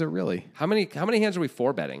high is it really? How many hands are we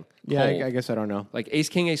 4-betting? Yeah, I guess I don't know. Like ace,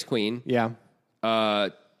 king, ace, queen. Yeah.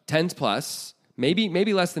 10s plus.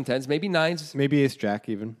 Maybe less than 10s. Maybe 9s. Maybe ace, jack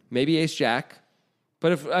even. Maybe ace, jack.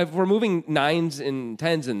 But if we're moving 9s and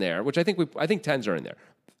 10s in there, which I think 10s are in there.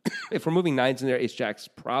 If we're moving 9s in there, ace jack's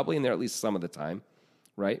probably in there at least some of the time,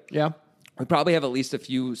 right? Yeah. We probably have at least a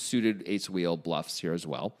few suited ace wheel bluffs here as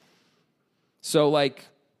well. So like,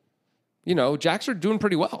 jacks are doing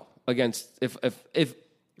pretty well against if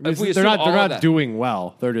we they're not doing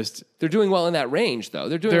well. They're doing well in that range though.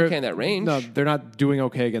 They're doing okay in that range. No, they're not doing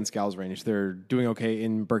okay against Gal's range. They're doing okay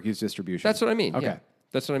in Berkey's distribution. That's what I mean. Okay. Yeah.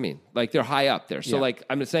 That's what I mean. Like they're high up there. So like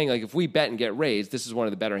I'm just saying like if we bet and get raised, this is one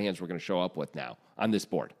of the better hands we're going to show up with now on this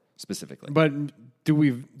board specifically. But do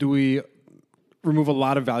we remove a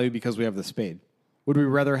lot of value because we have the spade? Would we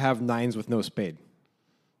rather have 9s with no spade?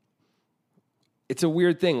 It's a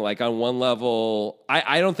weird thing. Like on one level,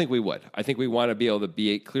 I don't think we would. I think we want to be able to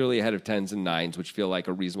be clearly ahead of 10s and 9s, which feel like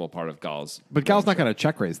a reasonable part of Gal's. But Gal's not going to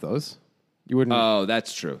check raise those. You wouldn't. Oh,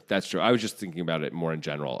 that's true. That's true. I was just thinking about it more in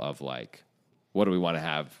general of like, what do we want to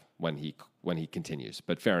have when he continues?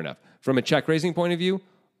 But fair enough. From a check raising point of view,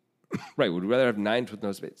 right? Would we rather have 9s with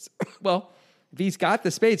no spades? Well, if he's got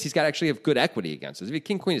the spades, he's got actually have good equity against us. If he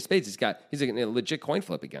king queen of spades, he's a legit coin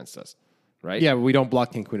flip against us, right? Yeah, but we don't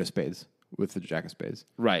block king queen of spades with the jack of spades.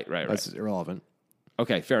 Right. That's irrelevant.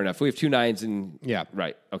 Okay, fair enough. We have 2 9s and yeah,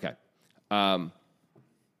 right. Okay. But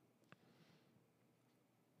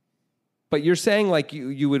you're saying like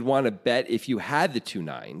you would want to bet if you had the 2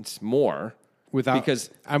 9s more without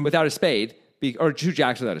a spade or 2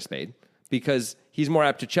 jacks without a spade because he's more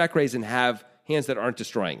apt to check raise and have hands that aren't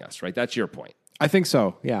destroying us. Right. That's your point. I think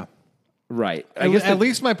so. Yeah. Right. At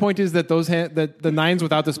least my point is that that the 9s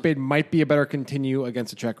without the spade might be a better continue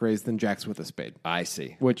against a check raise than jacks with a spade. I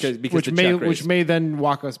see. Which may then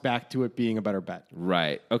walk us back to it being a better bet.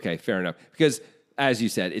 Right. Okay. Fair enough. Because as you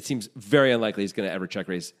said, it seems very unlikely he's going to ever check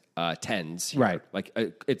raise 10s. Here. Right. Like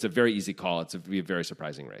it's a very easy call. It's a very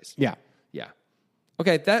surprising raise. Yeah. Yeah.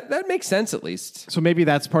 Okay. That makes sense at least. So maybe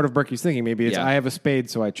that's part of Berkey's thinking. Maybe it's I have a spade,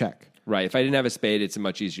 so I check. Right. If I didn't have a spade, it's a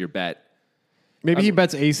much easier bet. Maybe he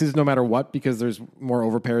bets aces no matter what because there's more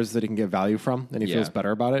overpairs that he can get value from and he feels better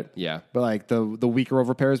about it. Yeah. But like the weaker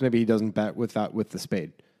overpairs, maybe he doesn't bet with the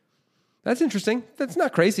spade. That's interesting. That's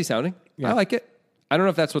not crazy sounding. Yeah. I like it. I don't know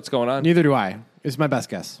if that's what's going on. Neither do I. It's my best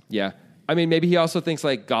guess. Yeah. I mean, maybe he also thinks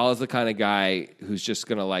like Gal is the kind of guy who's just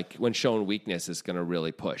going to like, when shown weakness, is going to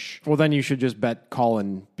really push. Well, then you should just bet call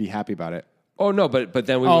and be happy about it. Oh, no, but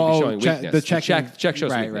then we would be showing weakness. The check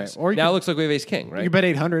shows weakness. Or now it looks like we have ace king, right? You bet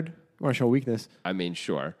 800. You want to show weakness. I mean,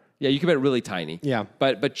 sure. Yeah, you can bet really tiny. Yeah.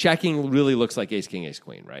 But checking really looks like ace king, ace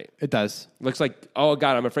queen, right? It does. Looks like, oh,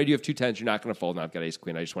 God, I'm afraid you have 2 10s. You're not going to fold. Now I've got ace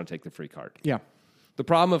queen. I just want to take the free card. Yeah. The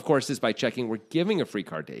problem, of course, is by checking, we're giving a free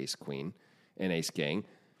card to ace queen and ace king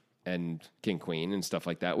and king queen and stuff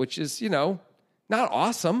like that, which is, not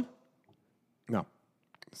awesome. No,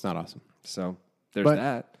 it's not awesome. So there's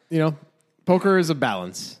that. Poker is a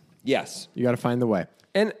balance. Yes. You got to find the way.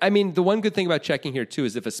 And, I mean, the one good thing about checking here, too,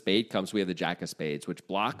 is if a spade comes, we have the jack of spades, which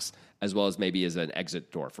blocks as well as maybe is an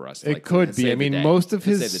exit door for us. It could be. I mean, most of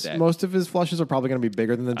his flushes are probably going to be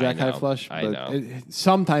bigger than the jack high flush. I know.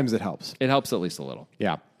 Sometimes it helps. It helps at least a little.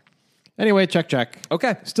 Yeah. Anyway, check.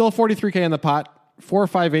 Okay. Still 43K in the pot. 4,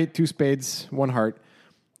 5, 8, 2 spades, 1 heart.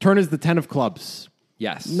 Turn is the 10 of clubs.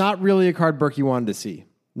 Yes. Not really a card Berkey wanted to see.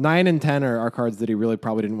 9 and 10 are cards that he really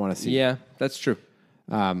probably didn't want to see. Yeah, that's true.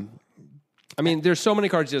 I mean, there's so many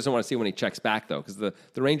cards he doesn't want to see when he checks back, though, because the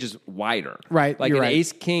range is wider. Right. Like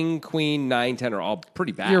ace, king, queen, 9, 10 are all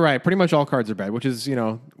pretty bad. You're right. Pretty much all cards are bad, which is,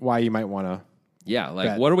 why you might want to. Yeah,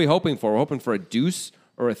 like what are we hoping for? We're hoping for a deuce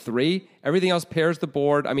or a 3. Everything else pairs the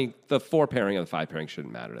board. I mean, the 4 pairing or the 5 pairing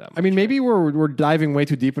shouldn't matter that much. I mean, maybe we're diving way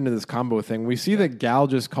too deep into this combo thing. We see that Gal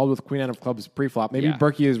just called with queen out of clubs pre-flop. Maybe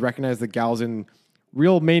Berkey has recognized that Gal's in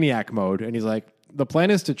real maniac mode, and he's like, the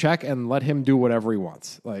plan is to check and let him do whatever he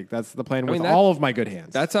wants. Like, that's the plan with all of my good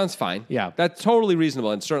hands. That sounds fine. Yeah. That's totally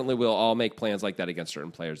reasonable, and certainly we'll all make plans like that against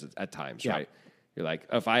certain players at times, right? You're like,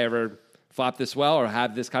 if I ever flop this well or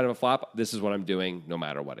have this kind of a flop, this is what I'm doing no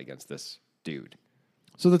matter what against this dude.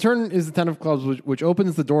 So the turn is the 10 of clubs, which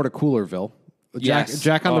opens the door to Coolerville.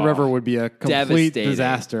 Jack on the river would be a complete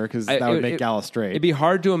disaster because that would make Gal straight. It'd be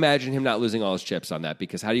hard to imagine him not losing all his chips on that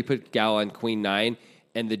because how do you put Gal on queen 9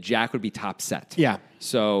 and the jack would be top set? Yeah.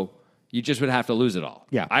 So you just would have to lose it all.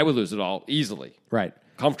 Yeah. I would lose it all easily. Right.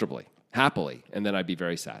 Comfortably. Happily. And then I'd be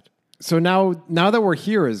very sad. So now that we're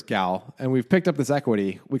here as Gal and we've picked up this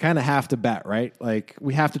equity, we kind of have to bet, right? Like,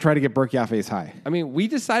 we have to try to get Berkey off ace high. I mean, we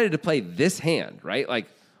decided to play this hand, right? Like,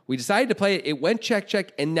 we decided to play it. It went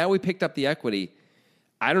check, and now we picked up the equity.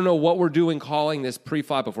 I don't know what we're doing calling this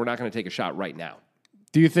pre-flop if we're not going to take a shot right now.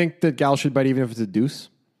 Do you think that Gal should bet even if it's a deuce?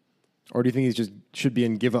 Or do you think he just should be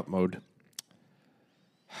in give-up mode?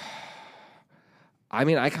 I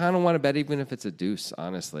mean, I kind of want to bet even if it's a deuce,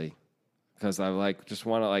 honestly, because I just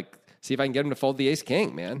want to see if I can get him to fold the ace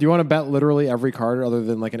king, man. Do you want to bet literally every card other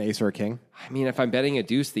than like an ace or a king? I mean, if I'm betting a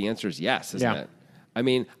deuce, the answer is yes, isn't Yeah. it? I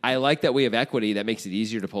mean, I like that we have equity. That makes it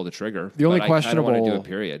easier to pull the trigger. The only but questionable I kind of want to do a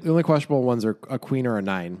period. The only questionable ones are a queen or a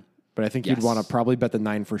 9. But I think you'd Yes. want to probably bet the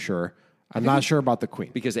 9 for sure. I'm not sure about the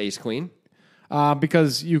queen. Because ace queen?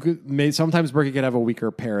 Because you sometimes Berkey could have a weaker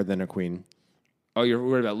pair than a queen. Oh, you're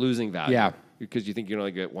worried about losing value. Yeah. Because you think you can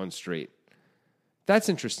only get one straight. That's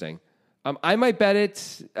interesting. I might bet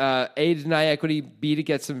it, A, to deny equity, B, to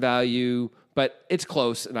get some value, but it's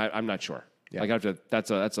close, and I'm not sure. Yeah. I have to.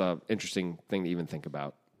 That's a interesting thing to even think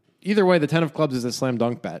about. Either way, the 10 of clubs is a slam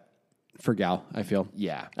dunk bet for Gal, I feel.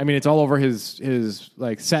 Yeah. I mean, it's all over his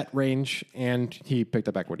like set range, and he picked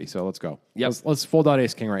up equity, so let's go. Yep. Let's fold out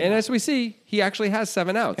ace king right And now. as we see, he actually has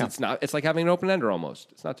 7 outs. Yeah. It's like having an open ender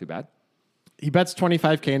almost. It's not too bad. He bets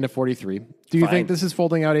 25K into 43. Do you Fine. think this is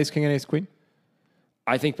folding out ace king and ace queen?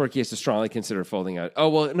 I think Berkey has to strongly consider folding out. Oh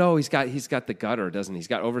well, no, he's got the gutter, doesn't he? He's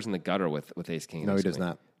got overs in the gutter with ace king. And No, ace he does queen.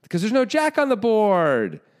 not. Because there's no jack on the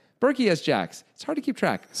board. Berkey has jacks. It's hard to keep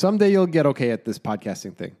track. Someday you'll get okay at this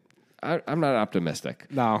podcasting thing. I'm not optimistic.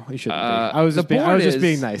 No, you shouldn't be. I was just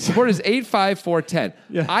being nice. The board is 8-5-4-10.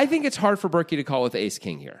 Yeah. I think it's hard for Berkey to call with ace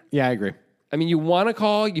king here. Yeah, I agree. I mean, you want to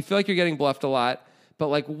call. You feel like you're getting bluffed a lot.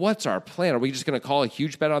 But what's our plan? Are we just going to call a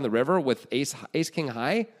huge bet on the river with ace king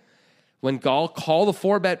high? When Gall call the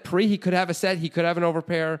 4-bet pre, he could have a set. He could have an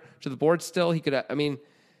overpair to the board still. He could.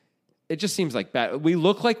 It just seems like bad. We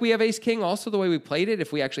look like we have ace king. Also, the way we played it,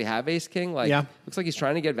 if we actually have ace king, looks like he's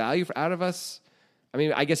trying to get value out of us. I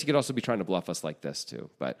mean, I guess he could also be trying to bluff us like this too.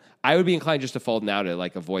 But I would be inclined just to fold now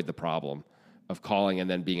to avoid the problem of calling and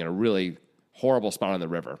then being in a really horrible spot on the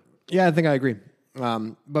river. Yeah, I think I agree.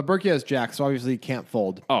 But Berkey has jack, so obviously he can't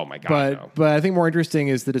fold. Oh my God! But I think more interesting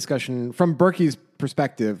is the discussion from Berkey's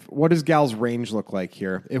perspective. What does Gal's range look like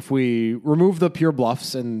here? If we remove the pure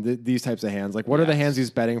bluffs and these types of hands, what are the hands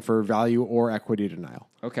he's betting for value or equity denial?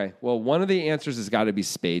 Okay, well, one of the answers has got to be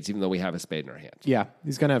spades, even though we have a spade in our hand. Yeah,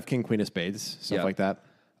 he's gonna have king, queen of spades, stuff like that.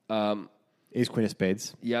 Ace, queen of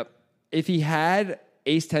spades. Yep. If he had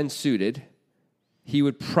ace 10 suited, he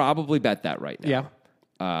would probably bet that right now.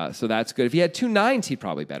 Yeah. So that's good. If he had 2 9s, he'd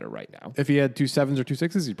probably bet it right now. If he had 2 7s or 2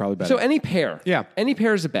 6s, he'd probably bet So it. any pair. Yeah. Any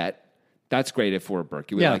pair is a bet. That's great if we're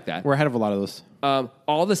Berkey. We like that. We're ahead of a lot of those.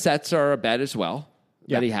 All the sets are a bet as well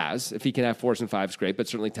Yeah. that he has. If he can have 4s and 5s, great, but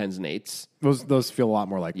certainly 10s and 8s. Those feel a lot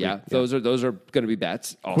more likely. Yeah, those are going to be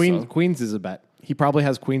bets also. Queens is a bet. He probably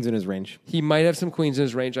has queens in his range. He might have some queens in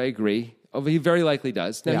his range, I agree. Oh, he very likely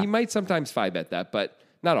does. Now, Yeah. he might sometimes 5-bet that, but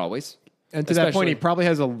not always. And to that point, he probably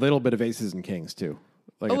has a little bit of aces and kings, too.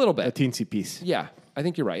 Like a little bit. A teensy piece. Yeah, I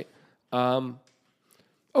think you're right.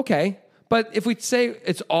 Okay, but if we say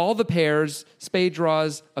it's all the pairs, spade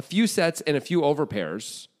draws, a few sets, and a few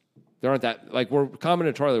overpairs, there aren't that, we're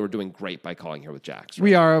combinatorially, we're doing great by calling here with jacks. Right?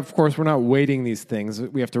 We are, of course, we're not weighting these things.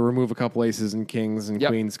 We have to remove a couple aces and kings and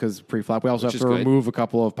queens because pre-flop. We also have to remove a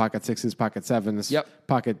couple of pocket 6s, pocket 7s,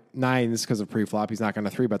 pocket 9s because of pre-flop. He's not going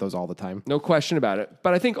to 3-bet those all the time. No question about it.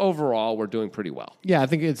 But I think overall, we're doing pretty well. Yeah, I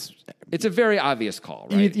think it's a very obvious call,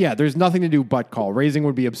 right? Yeah, there's nothing to do but call. Raising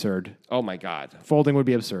would be absurd. Oh, my God. Folding would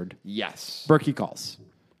be absurd. Yes. Berkey calls.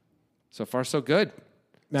 So far, so good.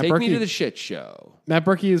 Matt Take Berkey, me to the shit show. Matt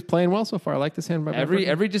Berkey is playing well so far. I like this hand by Matt Berkey.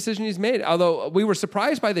 Every decision he's made. Although we were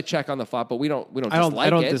surprised by the check on the flop, but we don't dislike it. I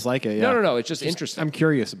don't dislike it. Yeah. No. It's just interesting. I'm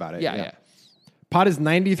curious about it. Yeah. Pot is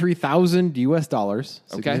 $93,000 US.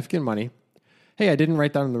 Significant money. Hey, I didn't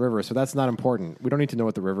write down the river, so that's not important. We don't need to know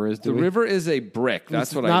what the river is. The river is a brick.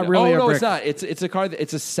 That's what I know. Not really a brick. It's not. It's a card.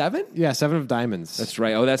 It's a 7. Yeah, 7 of diamonds. That's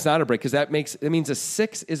right. Oh, that's not a brick because that means a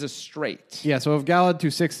 6 is a straight. Yeah. So if Gal had 2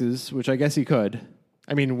 6s, which I guess he could.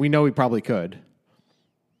 I mean, we know he probably could.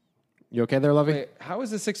 You okay there, Lovey? Wait, how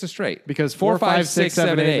is a 6 a straight? Because 4, 5, 6,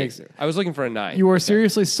 7, 8 makes... I was looking for a 9. You are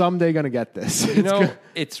seriously someday going to get this.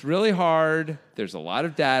 It's really hard. There's a lot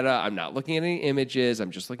of data. I'm not looking at any images.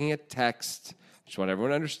 I'm just looking at text. Just want everyone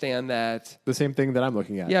to understand that. The same thing that I'm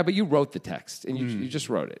looking at. Yeah, but you wrote the text, and you just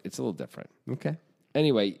wrote it. It's a little different. Okay.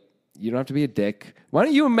 Anyway, you don't have to be a dick. Why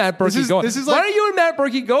don't you and Matt Berkey go? Why don't you and Matt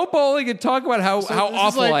Berkey go bowling and talk about how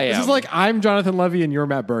awful I am? This is like I'm Jonathan Levy and you're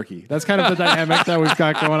Matt Berkey. That's kind of the dynamic that we've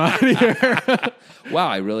got going on here. Wow,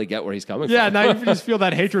 I really get where he's coming from. Yeah, now you just feel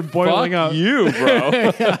that hatred boiling up. You, bro.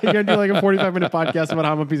 Yeah, you're going to do like a 45-minute podcast about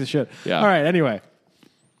how I'm a piece of shit. Yeah. All right, anyway.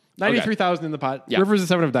 93,000 in the pot. Yeah. River's a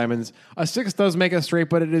 7 of diamonds. A 6 does make a straight,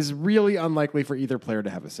 but it is really unlikely for either player to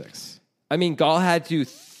have a 6. I mean, Gall had to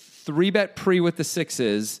 3-bet pre with the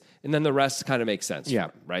 6s, and then the rest kind of makes sense. Yeah.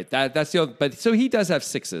 for him, right. That's the other, but so he does have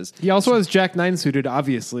sixes. He also has Jack 9 suited,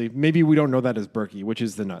 obviously. Maybe we don't know that as Berkey, which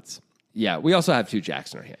is the nuts. Yeah, we also have 2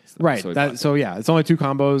 jacks in our hands. Right. So yeah, it's only 2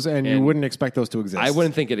 combos, and you wouldn't expect those to exist. I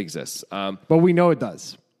wouldn't think it exists. But we know it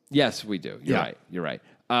does. Yes, we do. You're right.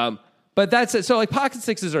 But that's it. So like pocket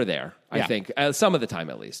sixes are there, I think, some of the time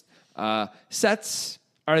at least. Sets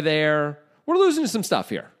are there. We're losing some stuff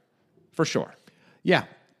here, for sure. Yeah.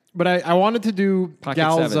 But I wanted to do Pocket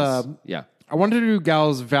Gal's sevens. I wanted to do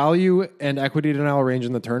Gal's value and equity denial range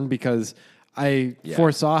in the turn because I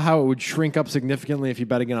foresaw how it would shrink up significantly if you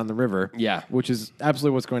bet again on the river. Yeah. Which is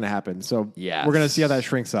absolutely what's going to happen. So Yes. we're going to see how that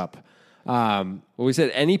shrinks up. Well, we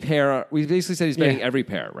said any pair. We basically said he's betting every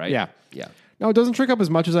pair, right? Yeah. Yeah. No, it doesn't shrink up as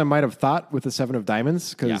much as I might have thought with the 7 of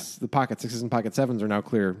diamonds because the pocket sixes and pocket sevens are now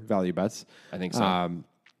clear value bets. I think so.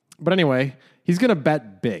 But anyway, he's going to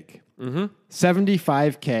bet big.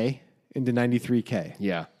 75K into 93K.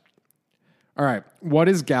 Yeah. All right. What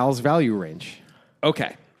is Gal's value range?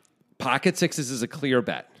 Okay. Pocket sixes is a clear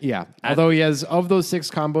bet. Yeah. Although he has, of those 6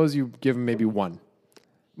 combos, you give him maybe 1.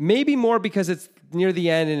 Maybe more because it's near the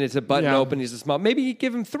end and it's a button Yeah. open. He's a small. Maybe you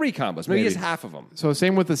give him 3 combos. Maybe he has half of them. So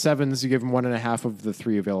same with the 7s, you give him 1.5 of the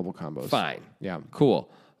 3 available combos. Fine. Yeah. Cool.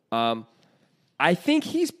 I think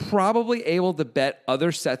he's probably able to bet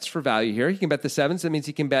other sets for value here. He can bet the 7s. That means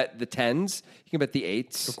he can bet the 10s. He can bet the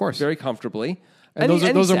 8s. Of course. Very comfortably. And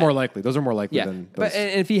those are more likely. Those are more likely Yeah. than those. But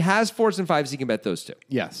and if he has 4s and 5s, he can bet those too.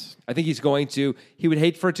 Yes. I think he's going to. He would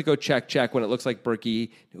hate for it to go check when it looks like Berkey,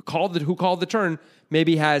 who called the turn,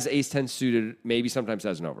 maybe has ace 10 suited, maybe sometimes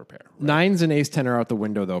has an overpair. Right? 9s and ace 10 are out the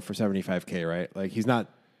window, though, for 75K, right? Like, he's not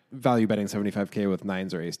value betting 75K with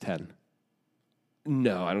 9s or ace 10.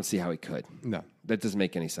 No, I don't see how he could. No. That doesn't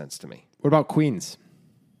make any sense to me. What about queens?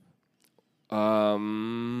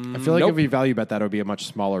 I feel like nope. if we value bet that, it would be a much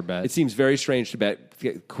smaller bet. It seems very strange to bet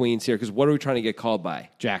queens here because what are we trying to get called by?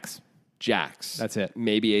 Jacks. Jacks. That's it.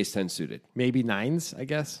 Maybe ace 10 suited. Maybe 9s, I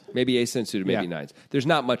guess. Maybe ace 10 suited, maybe Yeah. 9s. There's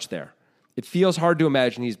not much there. It feels hard to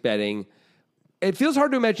imagine he's betting. It feels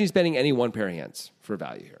hard to imagine he's betting any one pair of hands for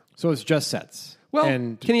value here. So it's just sets. Well,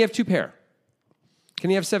 and can he have 2 pair? Can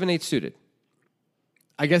he have 7-8 suited?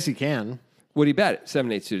 I guess he can. Would he bet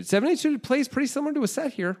 7-8 suited? 7-8 suited plays pretty similar to a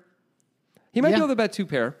set here. He might be able to bet 2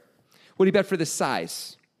 pair. Would he bet for this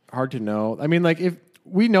size? Hard to know. I mean, like, if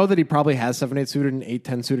we know that he probably has 7-8 suited and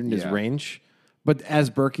 8-10 suited in his range, but as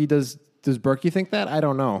Berkey does Berkey think that? I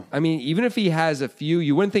don't know. I mean, even if he has a few,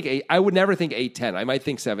 you wouldn't think 8. I would never think 8-10. I might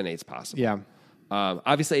think 7-8's possible. Yeah.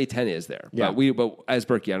 Obviously, 8-10 is there. Yeah. But as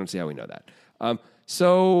Berkey, I don't see how we know that.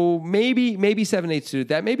 So maybe 7-8 suited.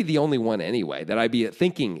 That may be the only one anyway that I'd be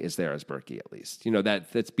thinking is there as Berkey at least. You know,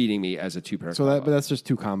 that's beating me as a 2 pair. So but that's just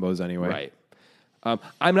 2 combos anyway. Right.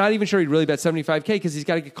 I'm not even sure he'd really bet 75K because he's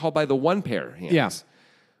got to get called by the 1 pair hands. Yeah.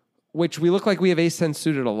 Which we look like we have ace 10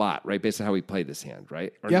 suited a lot, right? Based on how we played this hand,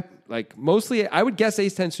 right? Or Yep. Like mostly, I would guess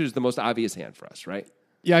ace 10 suited is the most obvious hand for us, right?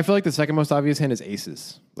 Yeah, I feel like the second most obvious hand is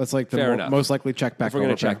aces. That's like Fair the enough. most likely check back. If we're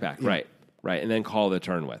going to overpair. check back, Yeah. right. And then call the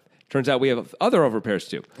turn with. Turns out we have other overpairs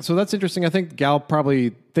too. So that's interesting. I think Gal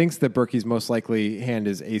probably thinks that Berkey's most likely hand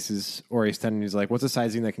is aces or ace 10. And he's like, what's the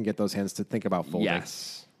sizing that can get those hands to think about folding?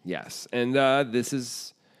 Yes. And this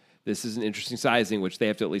is an interesting sizing, which they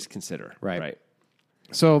have to at least consider. Right.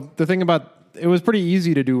 So the thing about it was pretty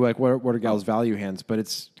easy to do like what are Gal's value hands, but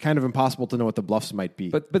it's kind of impossible to know what the bluffs might be.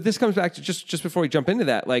 But this comes back to just before we jump into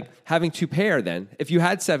that, like having 2 pair then, if you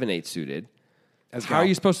had 7-8 suited, how are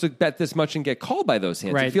you supposed to bet this much and get called by those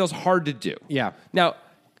hands? Right. It feels hard to do. Yeah. Now,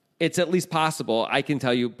 it's at least possible. I can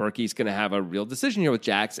tell you Berkey's going to have a real decision here with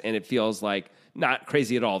jacks, and it feels like not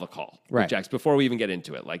crazy at all, the call with jacks, before we even get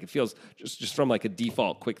into it. Like, it feels just from like a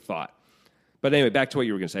default quick thought. But anyway, back to what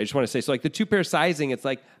you were going to say. I just want to say, so like the 2 pair sizing, it's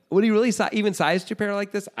like, would he really even size 2 pair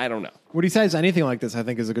like this? I don't know. Would he size anything like this, I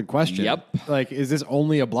think, is a good question. Yep. Like, is this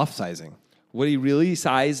only a bluff sizing? Would he really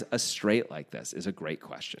size a straight like this is a great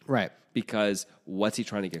question. Right. Because what's he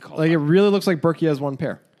trying to get called Like, by? it really looks like Berkey has 1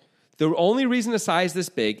 pair. The only reason to size this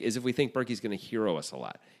big is if we think Berkey's going to hero us a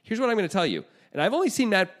lot. Here's what I'm going to tell you. And I've only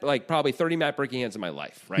seen probably 30 Matt Berkey hands in my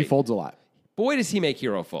life, right? He folds a lot. Boy, does he make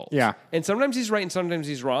hero folds. Yeah. And sometimes he's right and sometimes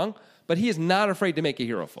he's wrong, but he is not afraid to make a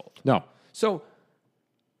hero fold. No. So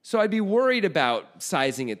I'd be worried about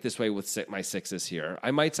sizing it this way with my 6s here.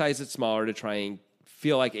 I might size it smaller to try and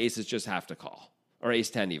feel like aces just have to call. Or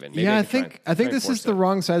ace 10 even. Maybe Yeah, I try think and this force is the it.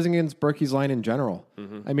 wrong sizing against Berkey's line in general.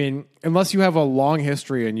 I mean, unless you have a long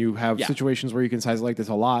history and you have situations where you can size it like this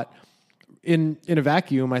a lot, in a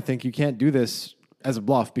vacuum, I think you can't do this as a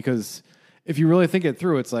bluff because if you really think it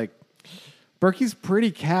through, it's like Berkey's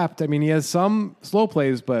pretty capped. I mean, he has some slow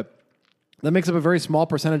plays, but that makes up a very small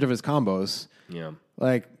percentage of his combos. Yeah.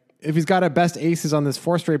 Like, if he's got a best aces on this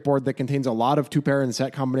 4 straight board that contains a lot of 2-pair and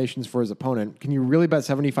set combinations for his opponent, can you really bet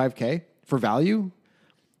 75K for value?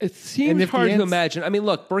 It seems hard to imagine. I mean,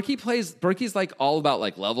 look, Berkey's like all about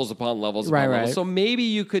like levels upon levels upon levels. So maybe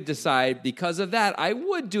you could decide because of that, I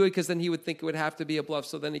would do it because then he would think it would have to be a bluff.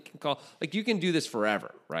 So then he can call. Like you can do this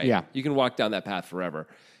forever, right? Yeah. You can walk down that path forever.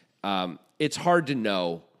 It's hard to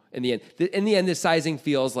know in the end. In the end, this sizing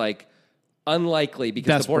feels like unlikely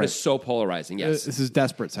because the board is so polarizing. Yes. This is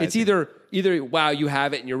desperate sizing. It's either wow, you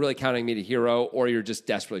have it and you're really counting me to hero, or you're just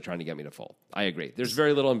desperately trying to get me to fold. I agree. There's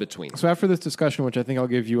very little in between. So after this discussion, which I think I'll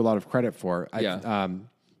give you a lot of credit for, I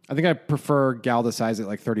think I prefer Gal to size it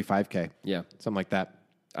like 35K. Yeah. Something like that.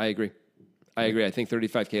 I agree. I think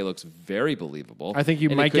 35K looks very believable. I think you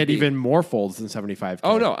might get even more folds than 75K.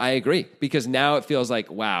 Oh, no, I agree. Because now it feels like,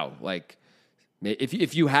 wow, like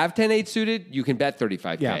if you have 10-8 suited, you can bet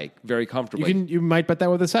 35K very comfortably. You might bet that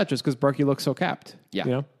with a set just because Berkey looks so capped. Yeah.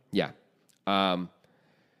 You know? Yeah.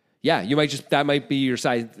 You might that might be your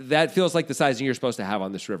size. That feels like the sizing you're supposed to have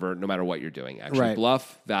on this river no matter what you're doing. Actually, right.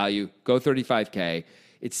 Bluff, value, go 35K.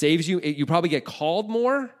 It saves you. You probably get called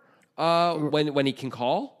more when he can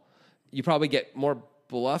call. You probably get more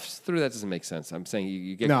bluffs through. That doesn't make sense. I'm saying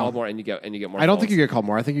you get called more and you get more. I don't think you get called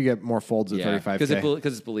more. I think you get more folds at 35K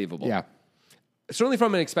because it's believable. Yeah. Certainly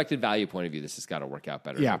from an expected value point of view, this has got to work out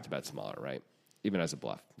better to bet smaller, right? Even as a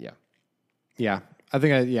bluff. Yeah. Yeah.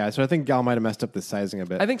 So I think Gal might have messed up the sizing a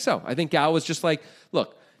bit. I think so. I think Gal was just like,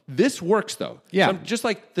 look, this works though. Yeah. So just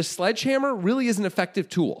like the sledgehammer really is an effective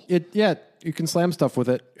tool. You can slam stuff with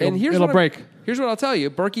it. It'll break. Here's what I'll tell you.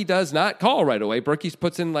 Berkey does not call right away. Berkey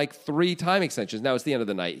puts in like 3 time extensions. Now it's the end of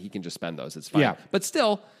the night. He can just spend those. It's fine. Yeah. But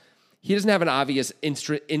still, he doesn't have an obvious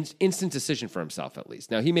instant decision for himself, at least.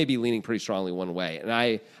 Now, he may be leaning pretty strongly one way. And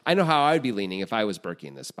I know how I would be leaning if I was Berkey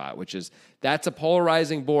in this spot, which is that's a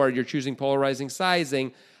polarizing board. You're choosing polarizing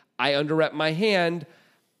sizing. I underrep my hand.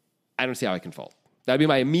 I don't see how I can fold. That would be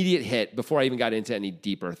my immediate hit before I even got into any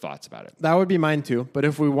deeper thoughts about it. That would be mine too. But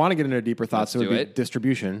if we want to get into deeper thoughts, it would be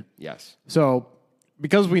distribution. Yes. So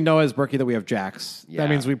because we know as Berkey that we have jacks, that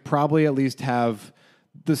means we probably at least have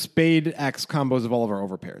the spade X combos of all of our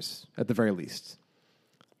overpairs at the very least.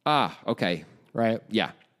 Okay. Right?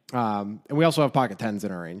 Yeah. And we also have pocket 10s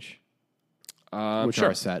in our range, which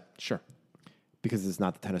are a set. Sure. Because it's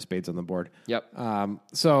not the 10 of spades on the board. Yep.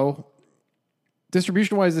 So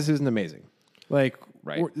distribution-wise, this isn't amazing. Like,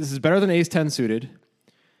 this is better than ace 10 suited.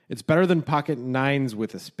 It's better than pocket 9s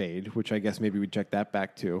with a spade, which I guess maybe we check that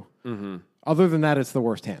back too. Mm-hmm. Other than that, it's the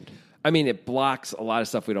worst hand. I mean, it blocks a lot of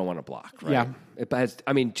stuff we don't want to block, right? Yeah. It has,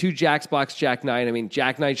 2 jacks blocks jack 9. I mean,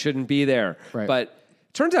 jack 9 shouldn't be there. Right. But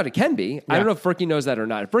turns out it can be. I don't know if Berkey knows that or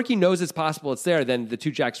not. If Berkey knows it's possible it's there, then the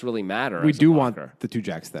 2 jacks really matter. We do want the 2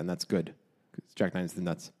 jacks then. That's good. Because jack 9 is the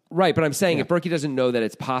nuts. Right, but I'm saying if Berkey doesn't know that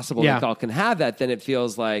it's possible that Gal can have that, then it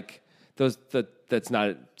feels like that's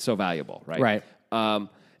not so valuable, right? Right. And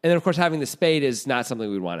then, of course, having the spade is not something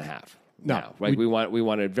we'd want to have. No. Now, right? We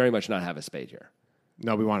want to very much not have a spade here.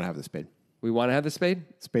 No, we want to have the spade. We want to have the spade?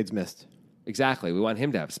 Spade's missed. Exactly. We want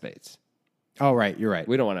him to have spades. Oh, right. You're right.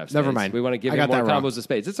 We don't want to have spades. Never mind. We want to give him more combos of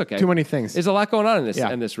spades. It's okay. Too many things. There's a lot going on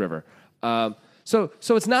in this river. So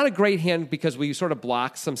it's not a great hand because we sort of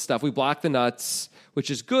block some stuff. We block the nuts, which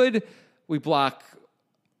is good. We block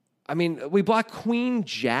Queen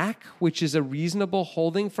Jack, which is a reasonable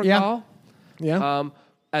holding for Gal. Yeah.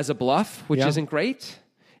 As a bluff, which isn't great.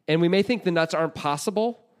 And we may think the nuts aren't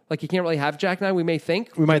possible. Like, you can't really have Jack 9, we may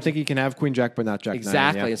think. We might think he can have Queen Jack, but not Jack 9.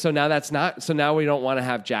 Exactly. And so now that's not... So now we don't want to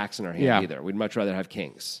have Jacks in our hand either. We'd much rather have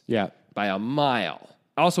Kings. Yeah. By a mile.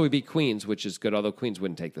 Also, we beat Queens, which is good, although Queens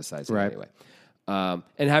wouldn't take this size anyway. And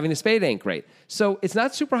having the spade ain't great. So it's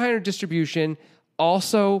not super high in our distribution.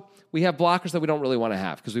 Also, we have blockers that we don't really want to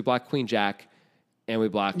have because we block Queen Jack and we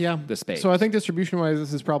block the spade. So I think distribution-wise,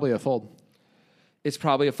 this is probably a fold. It's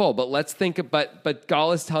probably a fold, but let's think. But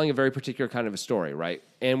Gal is telling a very particular kind of a story, right?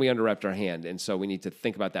 And we underrepped our hand, and so we need to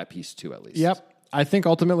think about that piece too, at least. Yep. I think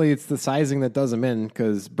ultimately it's the sizing that does him in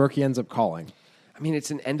because Berkey ends up calling. I mean,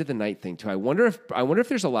 it's an end of the night thing too. I wonder if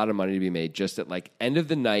there's a lot of money to be made just at like end of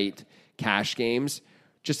the night cash games,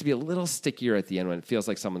 just to be a little stickier at the end when it feels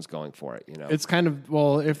like someone's going for it. You know, it's kind of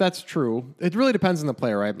if that's true, it really depends on the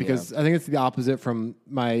player, right? Because I think it's the opposite from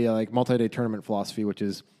my multi-day tournament philosophy, which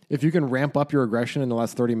is if you can ramp up your aggression in the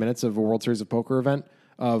last 30 minutes of a World Series of Poker event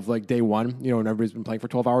of like day one, when everybody's been playing for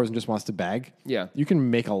 12 hours and just wants to bag, you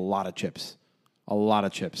can make a lot of chips. A lot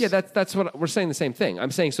of chips. Yeah, that's what we're saying. The same thing.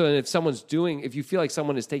 I'm saying so. If you feel like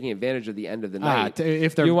someone is taking advantage of the end of the night,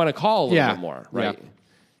 you want to call a little bit more, right?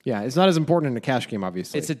 Yeah, it's not as important in a cash game,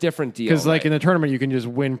 obviously. It's a different deal. Because in the tournament, you can just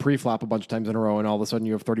win pre-flop a bunch of times in a row, and all of a sudden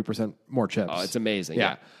you have 30% more chips. Oh, it's amazing.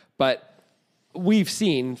 Yeah. But we've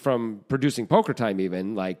seen from producing Poker Time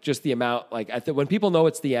even, like just the amount, like when people know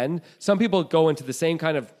it's the end, some people go into the same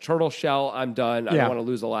kind of turtle shell, I'm done, I don't want to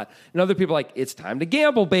lose a lot. And other people are like, it's time to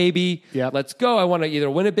gamble, baby. Yep. Let's go. I want to either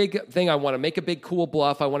win a big thing, I want to make a big cool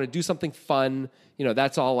bluff, I want to do something fun. You know,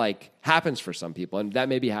 that's all like happens for some people. And that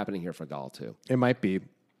may be happening here for Gall too. It might be.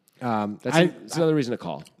 It's another reason to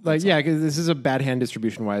call. Like, yeah, because this is a bad hand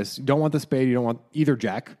distribution-wise. You don't want the spade. You don't want either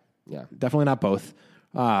jack. Yeah. Definitely not both.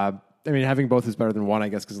 I mean, having both is better than one, I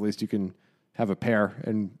guess, because at least you can have a pair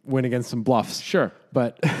and win against some bluffs. Sure.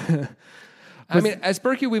 But I mean, as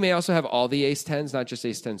Berkey, we may also have all the ace-10s, not just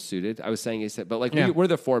ace-10 suited. I was saying ace-10, but like we're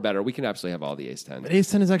the 4 better. We can absolutely have all the ace-10s. But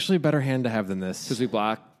ace-10 is actually a better hand to have than this. Because we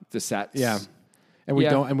block the sets. Yeah. And we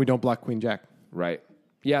don't block queen jack. Right.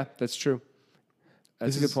 Yeah, that's true.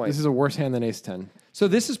 That's a good point. This is a worse hand than ace-10. So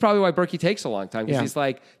this is probably why Berkey takes a long time, because Yeah. he's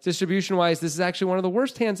like, distribution-wise, this is actually one of the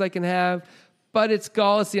worst hands I can have, but it's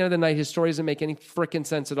Gall. It's the end of the night. His story doesn't make any freaking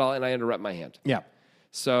sense at all, and I underrep my hand. Yeah.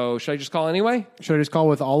 So should I just call anyway? Should I just call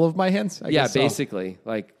with all of my hands? I guess so. Basically.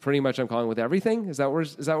 Like, pretty much I'm calling with everything. Is that what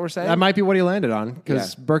we're saying? That might be what he landed on,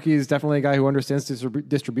 because Berkey is definitely a guy who understands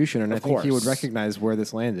distribution, and I think he course. would recognize where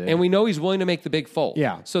this landed. And we know he's willing to make the big fold.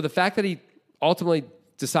 Yeah. So the fact that he ultimately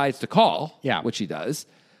decides to call, Yeah. which he does,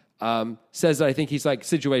 says that I think he's like,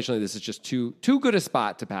 situationally, this is just too good a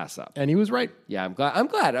spot to pass up. And he was right. Yeah, I'm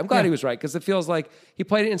glad he was right, because it feels like he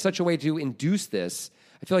played it in such a way to induce this.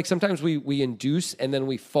 I feel like sometimes we induce and then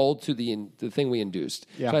we fold to the thing we induced.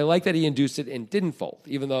 Yeah. So I like that he induced it and didn't fold,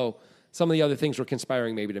 even though some of the other things were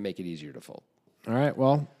conspiring maybe to make it easier to fold. All right,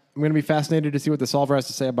 well, I'm going to be fascinated to see what the solver has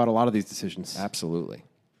to say about a lot of these decisions. Absolutely.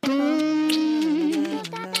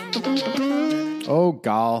 Oh,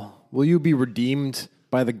 Gall, will you be redeemed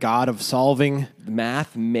by the god of solving?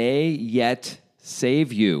 Math may yet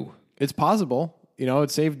save you. It's possible. You know,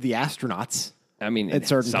 it saved the astronauts. I mean, at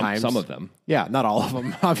certain times. Some of them. Yeah, not all of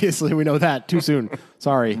them. Obviously, we know that. Too soon.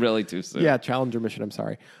 Sorry. Really too soon. Yeah, Challenger mission. I'm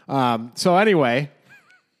sorry. So anyway,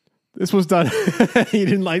 this was done. He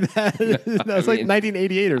didn't like that. That was like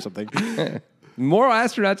 1988 or something. More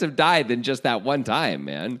astronauts have died than just that one time,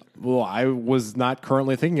 man. Well, I was not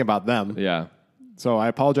currently thinking about them. Yeah. So I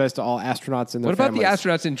apologize to all astronauts in their What about families. the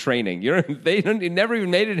astronauts in training? They never even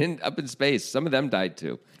made it up in space. Some of them died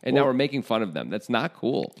too. And now we're making fun of them. That's not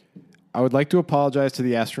cool. I would like to apologize to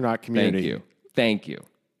the astronaut community. Thank you.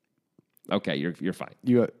 Okay, you're fine.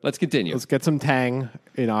 Let's continue. Let's get some tang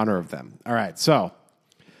in honor of them. All right, so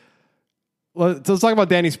let's talk about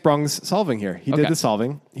Danny Sprung's solving here. He did the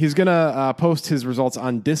solving. He's going to post his results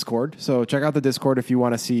on Discord, so check out the Discord if you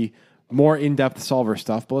want to see more in-depth solver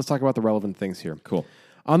stuff, but let's talk about the relevant things here. Cool.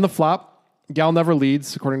 On the flop, Gal never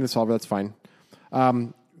leads, according to the solver. That's fine.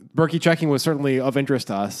 Berkey checking was certainly of interest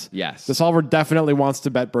to us. Yes. The solver definitely wants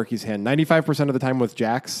to bet Berkey's hand 95% of the time with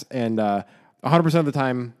jacks and 100% of the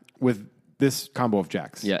time with this combo of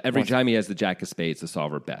jacks. Yeah, every time he has the jack of spades, the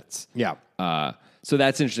solver bets. Yeah. So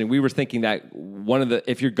that's interesting. We were thinking that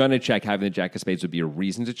if you're going to check, having the jack of spades would be a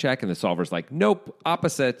reason to check, and the solver's like, nope,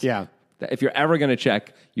 opposite. Yeah. If you're ever going to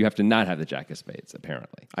check, you have to not have the jack of spades,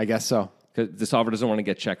 apparently. I guess so. Because the solver doesn't want to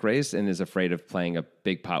get check raised and is afraid of playing a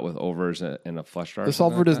big pot with overs and a flush draw. The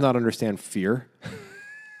solver does not understand fear.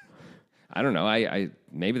 I don't know. I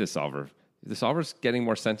maybe the solver's getting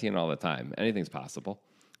more sentient all the time. Anything's possible.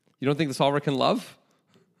 You don't think the solver can love?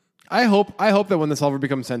 I hope that when the solver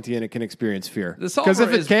becomes sentient, it can experience fear. Because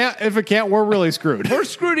if it can't, we're really screwed. We're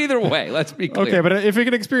screwed either way. Let's be clear. Okay, but if it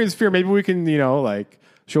can experience fear, maybe we can,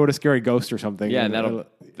 show it a scary ghost or something. Yeah, and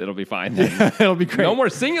it'll be fine. Yeah, it'll be great. No more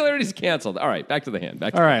singularities canceled. All right, back to the hand.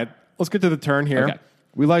 All right, let's get to the turn here. Okay.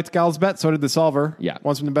 We liked Gal's bet, so did the solver. Yeah.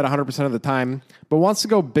 Wants him to bet 100% of the time, but wants to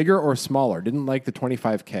go bigger or smaller. Didn't like the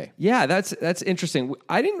 25K. Yeah, that's interesting.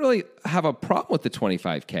 I didn't really have a problem with the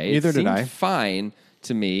 25K. Neither did I. It seemed fine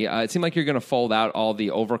to me. It seemed like you're going to fold out all the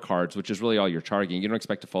overcards, which is really all you're targeting. You don't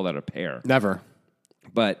expect to fold out a pair. Never.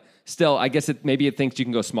 But still, I guess maybe it thinks you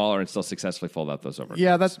can go smaller and still successfully fold out those overcards.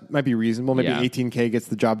 Yeah, that might be reasonable. Maybe 18K gets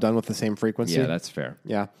the job done with the same frequency. Yeah, that's fair.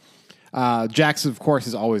 Yeah. Jacks, of course,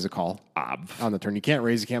 is always a call on the turn. You can't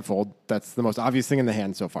raise, you can't fold. That's the most obvious thing in the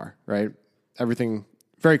hand so far, right? Everything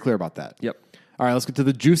very clear about that. Yep. All right, let's get to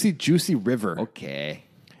the juicy, juicy river. Okay.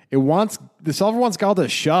 The solver wants Gal to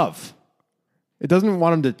shove. It doesn't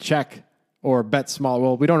want him to check or bet small.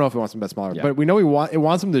 Well, we don't know if it wants him to bet smaller, but we know it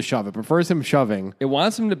wants him to shove. It prefers him shoving. It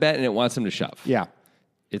wants him to bet and it wants him to shove. Yeah.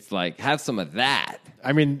 It's like, have some of that.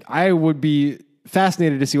 I mean, I would be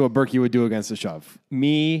fascinated to see what Berkey would do against a shove.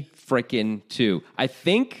 Me frickin' too. I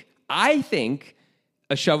think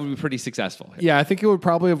a shove would be pretty successful here. Yeah, I think it would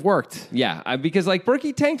probably have worked. Yeah, because like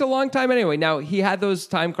Berkey tanked a long time anyway. Now he had those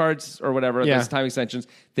time cards or whatever, those time extensions.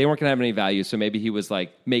 They weren't going to have any value, so maybe he was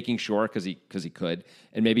like making sure because he could,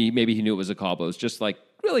 and maybe he knew it was a call, but it was just like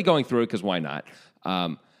really going through it because why not?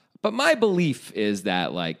 But my belief is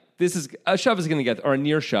that like this is a shove is going to get, or a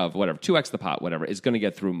near shove, whatever, 2x the pot, whatever, is going to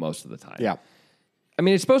get through most of the time. Yeah, I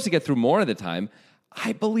mean it's supposed to get through more of the time.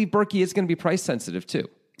 I believe Berkey is going to be price sensitive too.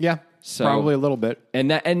 Yeah. So, probably a little bit. And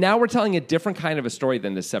now we're telling a different kind of a story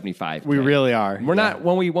than the 75. We really are. We're not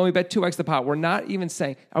when we bet 2x the pot, we're not even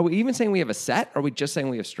saying, are we even saying we have a set, or are we just saying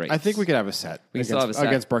we have straights? I think we could have a set. We can still have a set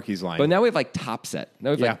against Berkey's line. But now we have like top set.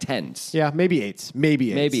 Now we have like tens. Yeah, maybe eights.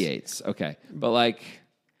 Maybe eights. Okay.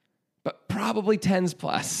 But probably tens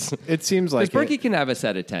plus. It seems like because Berkey can have a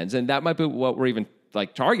set of tens, and that might be what we're even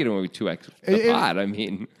like targeting when we 2x the pot. I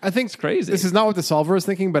mean, I think it's crazy. This is not what the solver is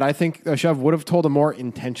thinking, but I think a shove would have told a more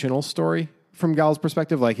intentional story from Gal's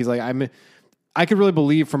perspective. Like he's like, I could really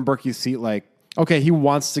believe from Berkey's seat, like, okay, he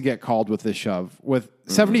wants to get called with this shove. With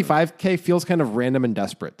 75K feels kind of random and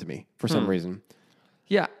desperate to me for some reason.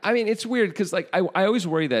 Yeah, I mean, it's weird because like I always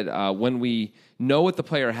worry that when we know what the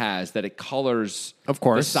player has, that it colors, of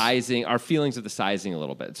course, the sizing, our feelings of the sizing a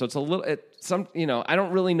little bit. So it's a little, I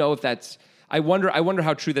don't really know if that's. I wonder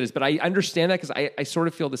how true that is, but I understand that because I sort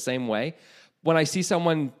of feel the same way. When I see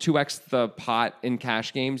someone 2x the pot in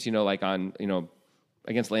cash games, like on,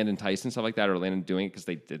 against Landon Tyson, stuff like that, or Landon doing it because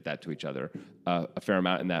they did that to each other a fair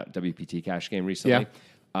amount in that WPT cash game recently.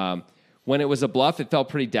 Yeah. When it was a bluff, it felt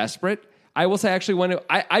pretty desperate. I will say, actually,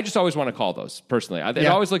 I just always want to call those, personally. It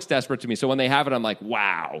always looks desperate to me. So when they have it, I'm like,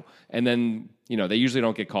 wow. And then, they usually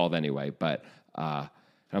don't get called anyway, but...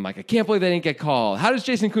 And I'm like, I can't believe they didn't get called. How does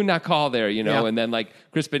Jason Kuhn not call there? Yeah. And then like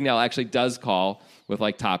Chris Bidnell actually does call with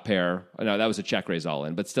like top pair. No, that was a check raise all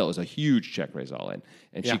in, but still it was a huge check raise all in.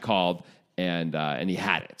 And she called and he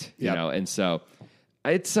had it. And so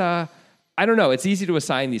it's I don't know. It's easy to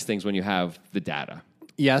assign these things when you have the data.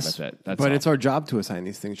 Yes, That's but all. It's our job to assign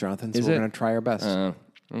these things, Jonathan. So we're going to try our best.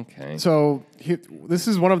 Okay. So this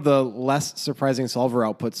is one of the less surprising solver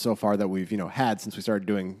outputs so far that we've had since we started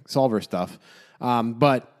doing solver stuff.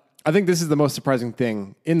 But I think this is the most surprising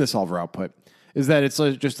thing in the solver output is that it's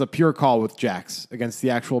just a pure call with jacks against the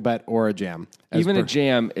actual bet or a jam. Even a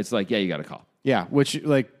jam, it's like, you got to call. Yeah, which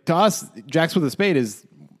like to us, jacks with a spade is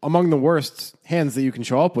among the worst hands that you can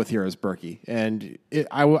show up with here as Berkey. And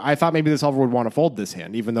I thought maybe the solver would want to fold this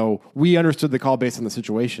hand, even though we understood the call based on the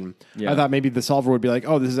situation. Yeah. I thought maybe the solver would be like,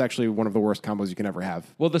 oh, this is actually one of the worst combos you can ever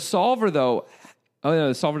have. Well, the solver, though... Oh, no,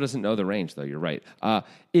 the solver doesn't know the range, though. You're right.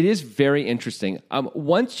 It is very interesting.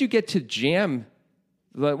 Once you get to jam,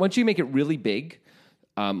 once you make it really big,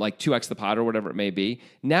 like 2x the pot or whatever it may be,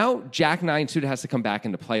 now Jack 9 suited has to come back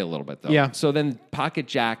into play a little bit, though. Yeah. So then pocket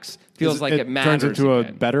jacks feels like it matters. Turns into a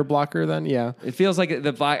better blocker then, yeah. It feels like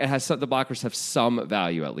the blockers have some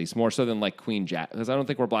value at least, more so than like Queen Jack, because I don't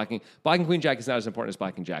think we're blocking Queen Jack is not as important as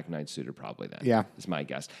blocking Jack 9 suited probably then. Yeah. Is my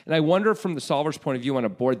guess. And I wonder from the solver's point of view on a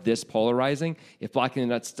board this polarizing, if blocking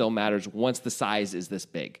the nuts still matters once the size is this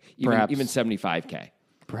big, even 75K.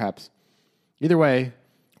 Perhaps. Either way,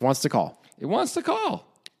 wants to call. It wants to call.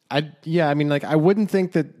 I wouldn't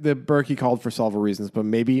think that the Berkey called for solver reasons, but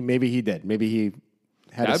maybe he did. Maybe he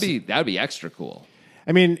had that'd be extra cool.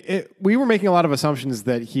 I mean, we were making a lot of assumptions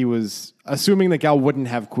that he was assuming that Gal wouldn't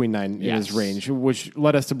have Queen 9 in his range, which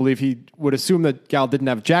led us to believe he would assume that Gal didn't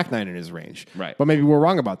have Jack 9 in his range. Right. But maybe we're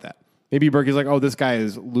wrong about that. Maybe Berkey's like, oh, this guy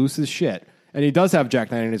is loose as shit, and he does have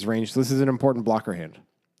Jack 9 in his range, so this is an important blocker hand.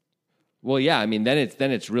 Well, yeah, I mean, then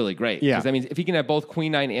it's really great. Yeah. Because, I mean, if he can have both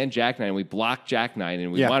Queen 9 and Jack 9, and we block Jack 9,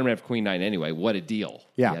 and we want him to have Queen 9 anyway, what a deal.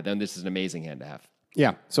 Yeah. Then this is an amazing hand to have.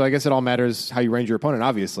 Yeah, so I guess it all matters how you range your opponent,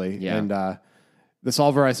 obviously. Yeah. And the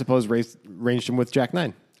solver, I suppose, ranged him with Jack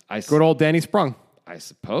 9. Good old Danny Sprung. I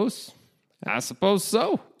suppose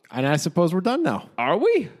so. And I suppose we're done now. Are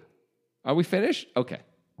we? Are we finished? Okay.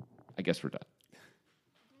 I guess we're done.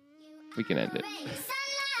 We can end it.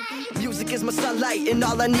 Music is my sunlight, and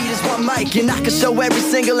all I need is one mic, and I can show every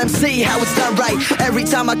single MC how it's done right. Every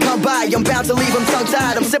time I come by, I'm bound to leave them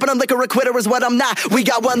tongue-tied. I'm sipping on liquor, a quitter is what I'm not. We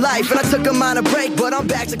got one life, and I took a minor break, but I'm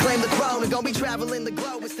back to claim the throne, and gonna be traveling the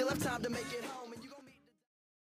globe, and still have time to make it.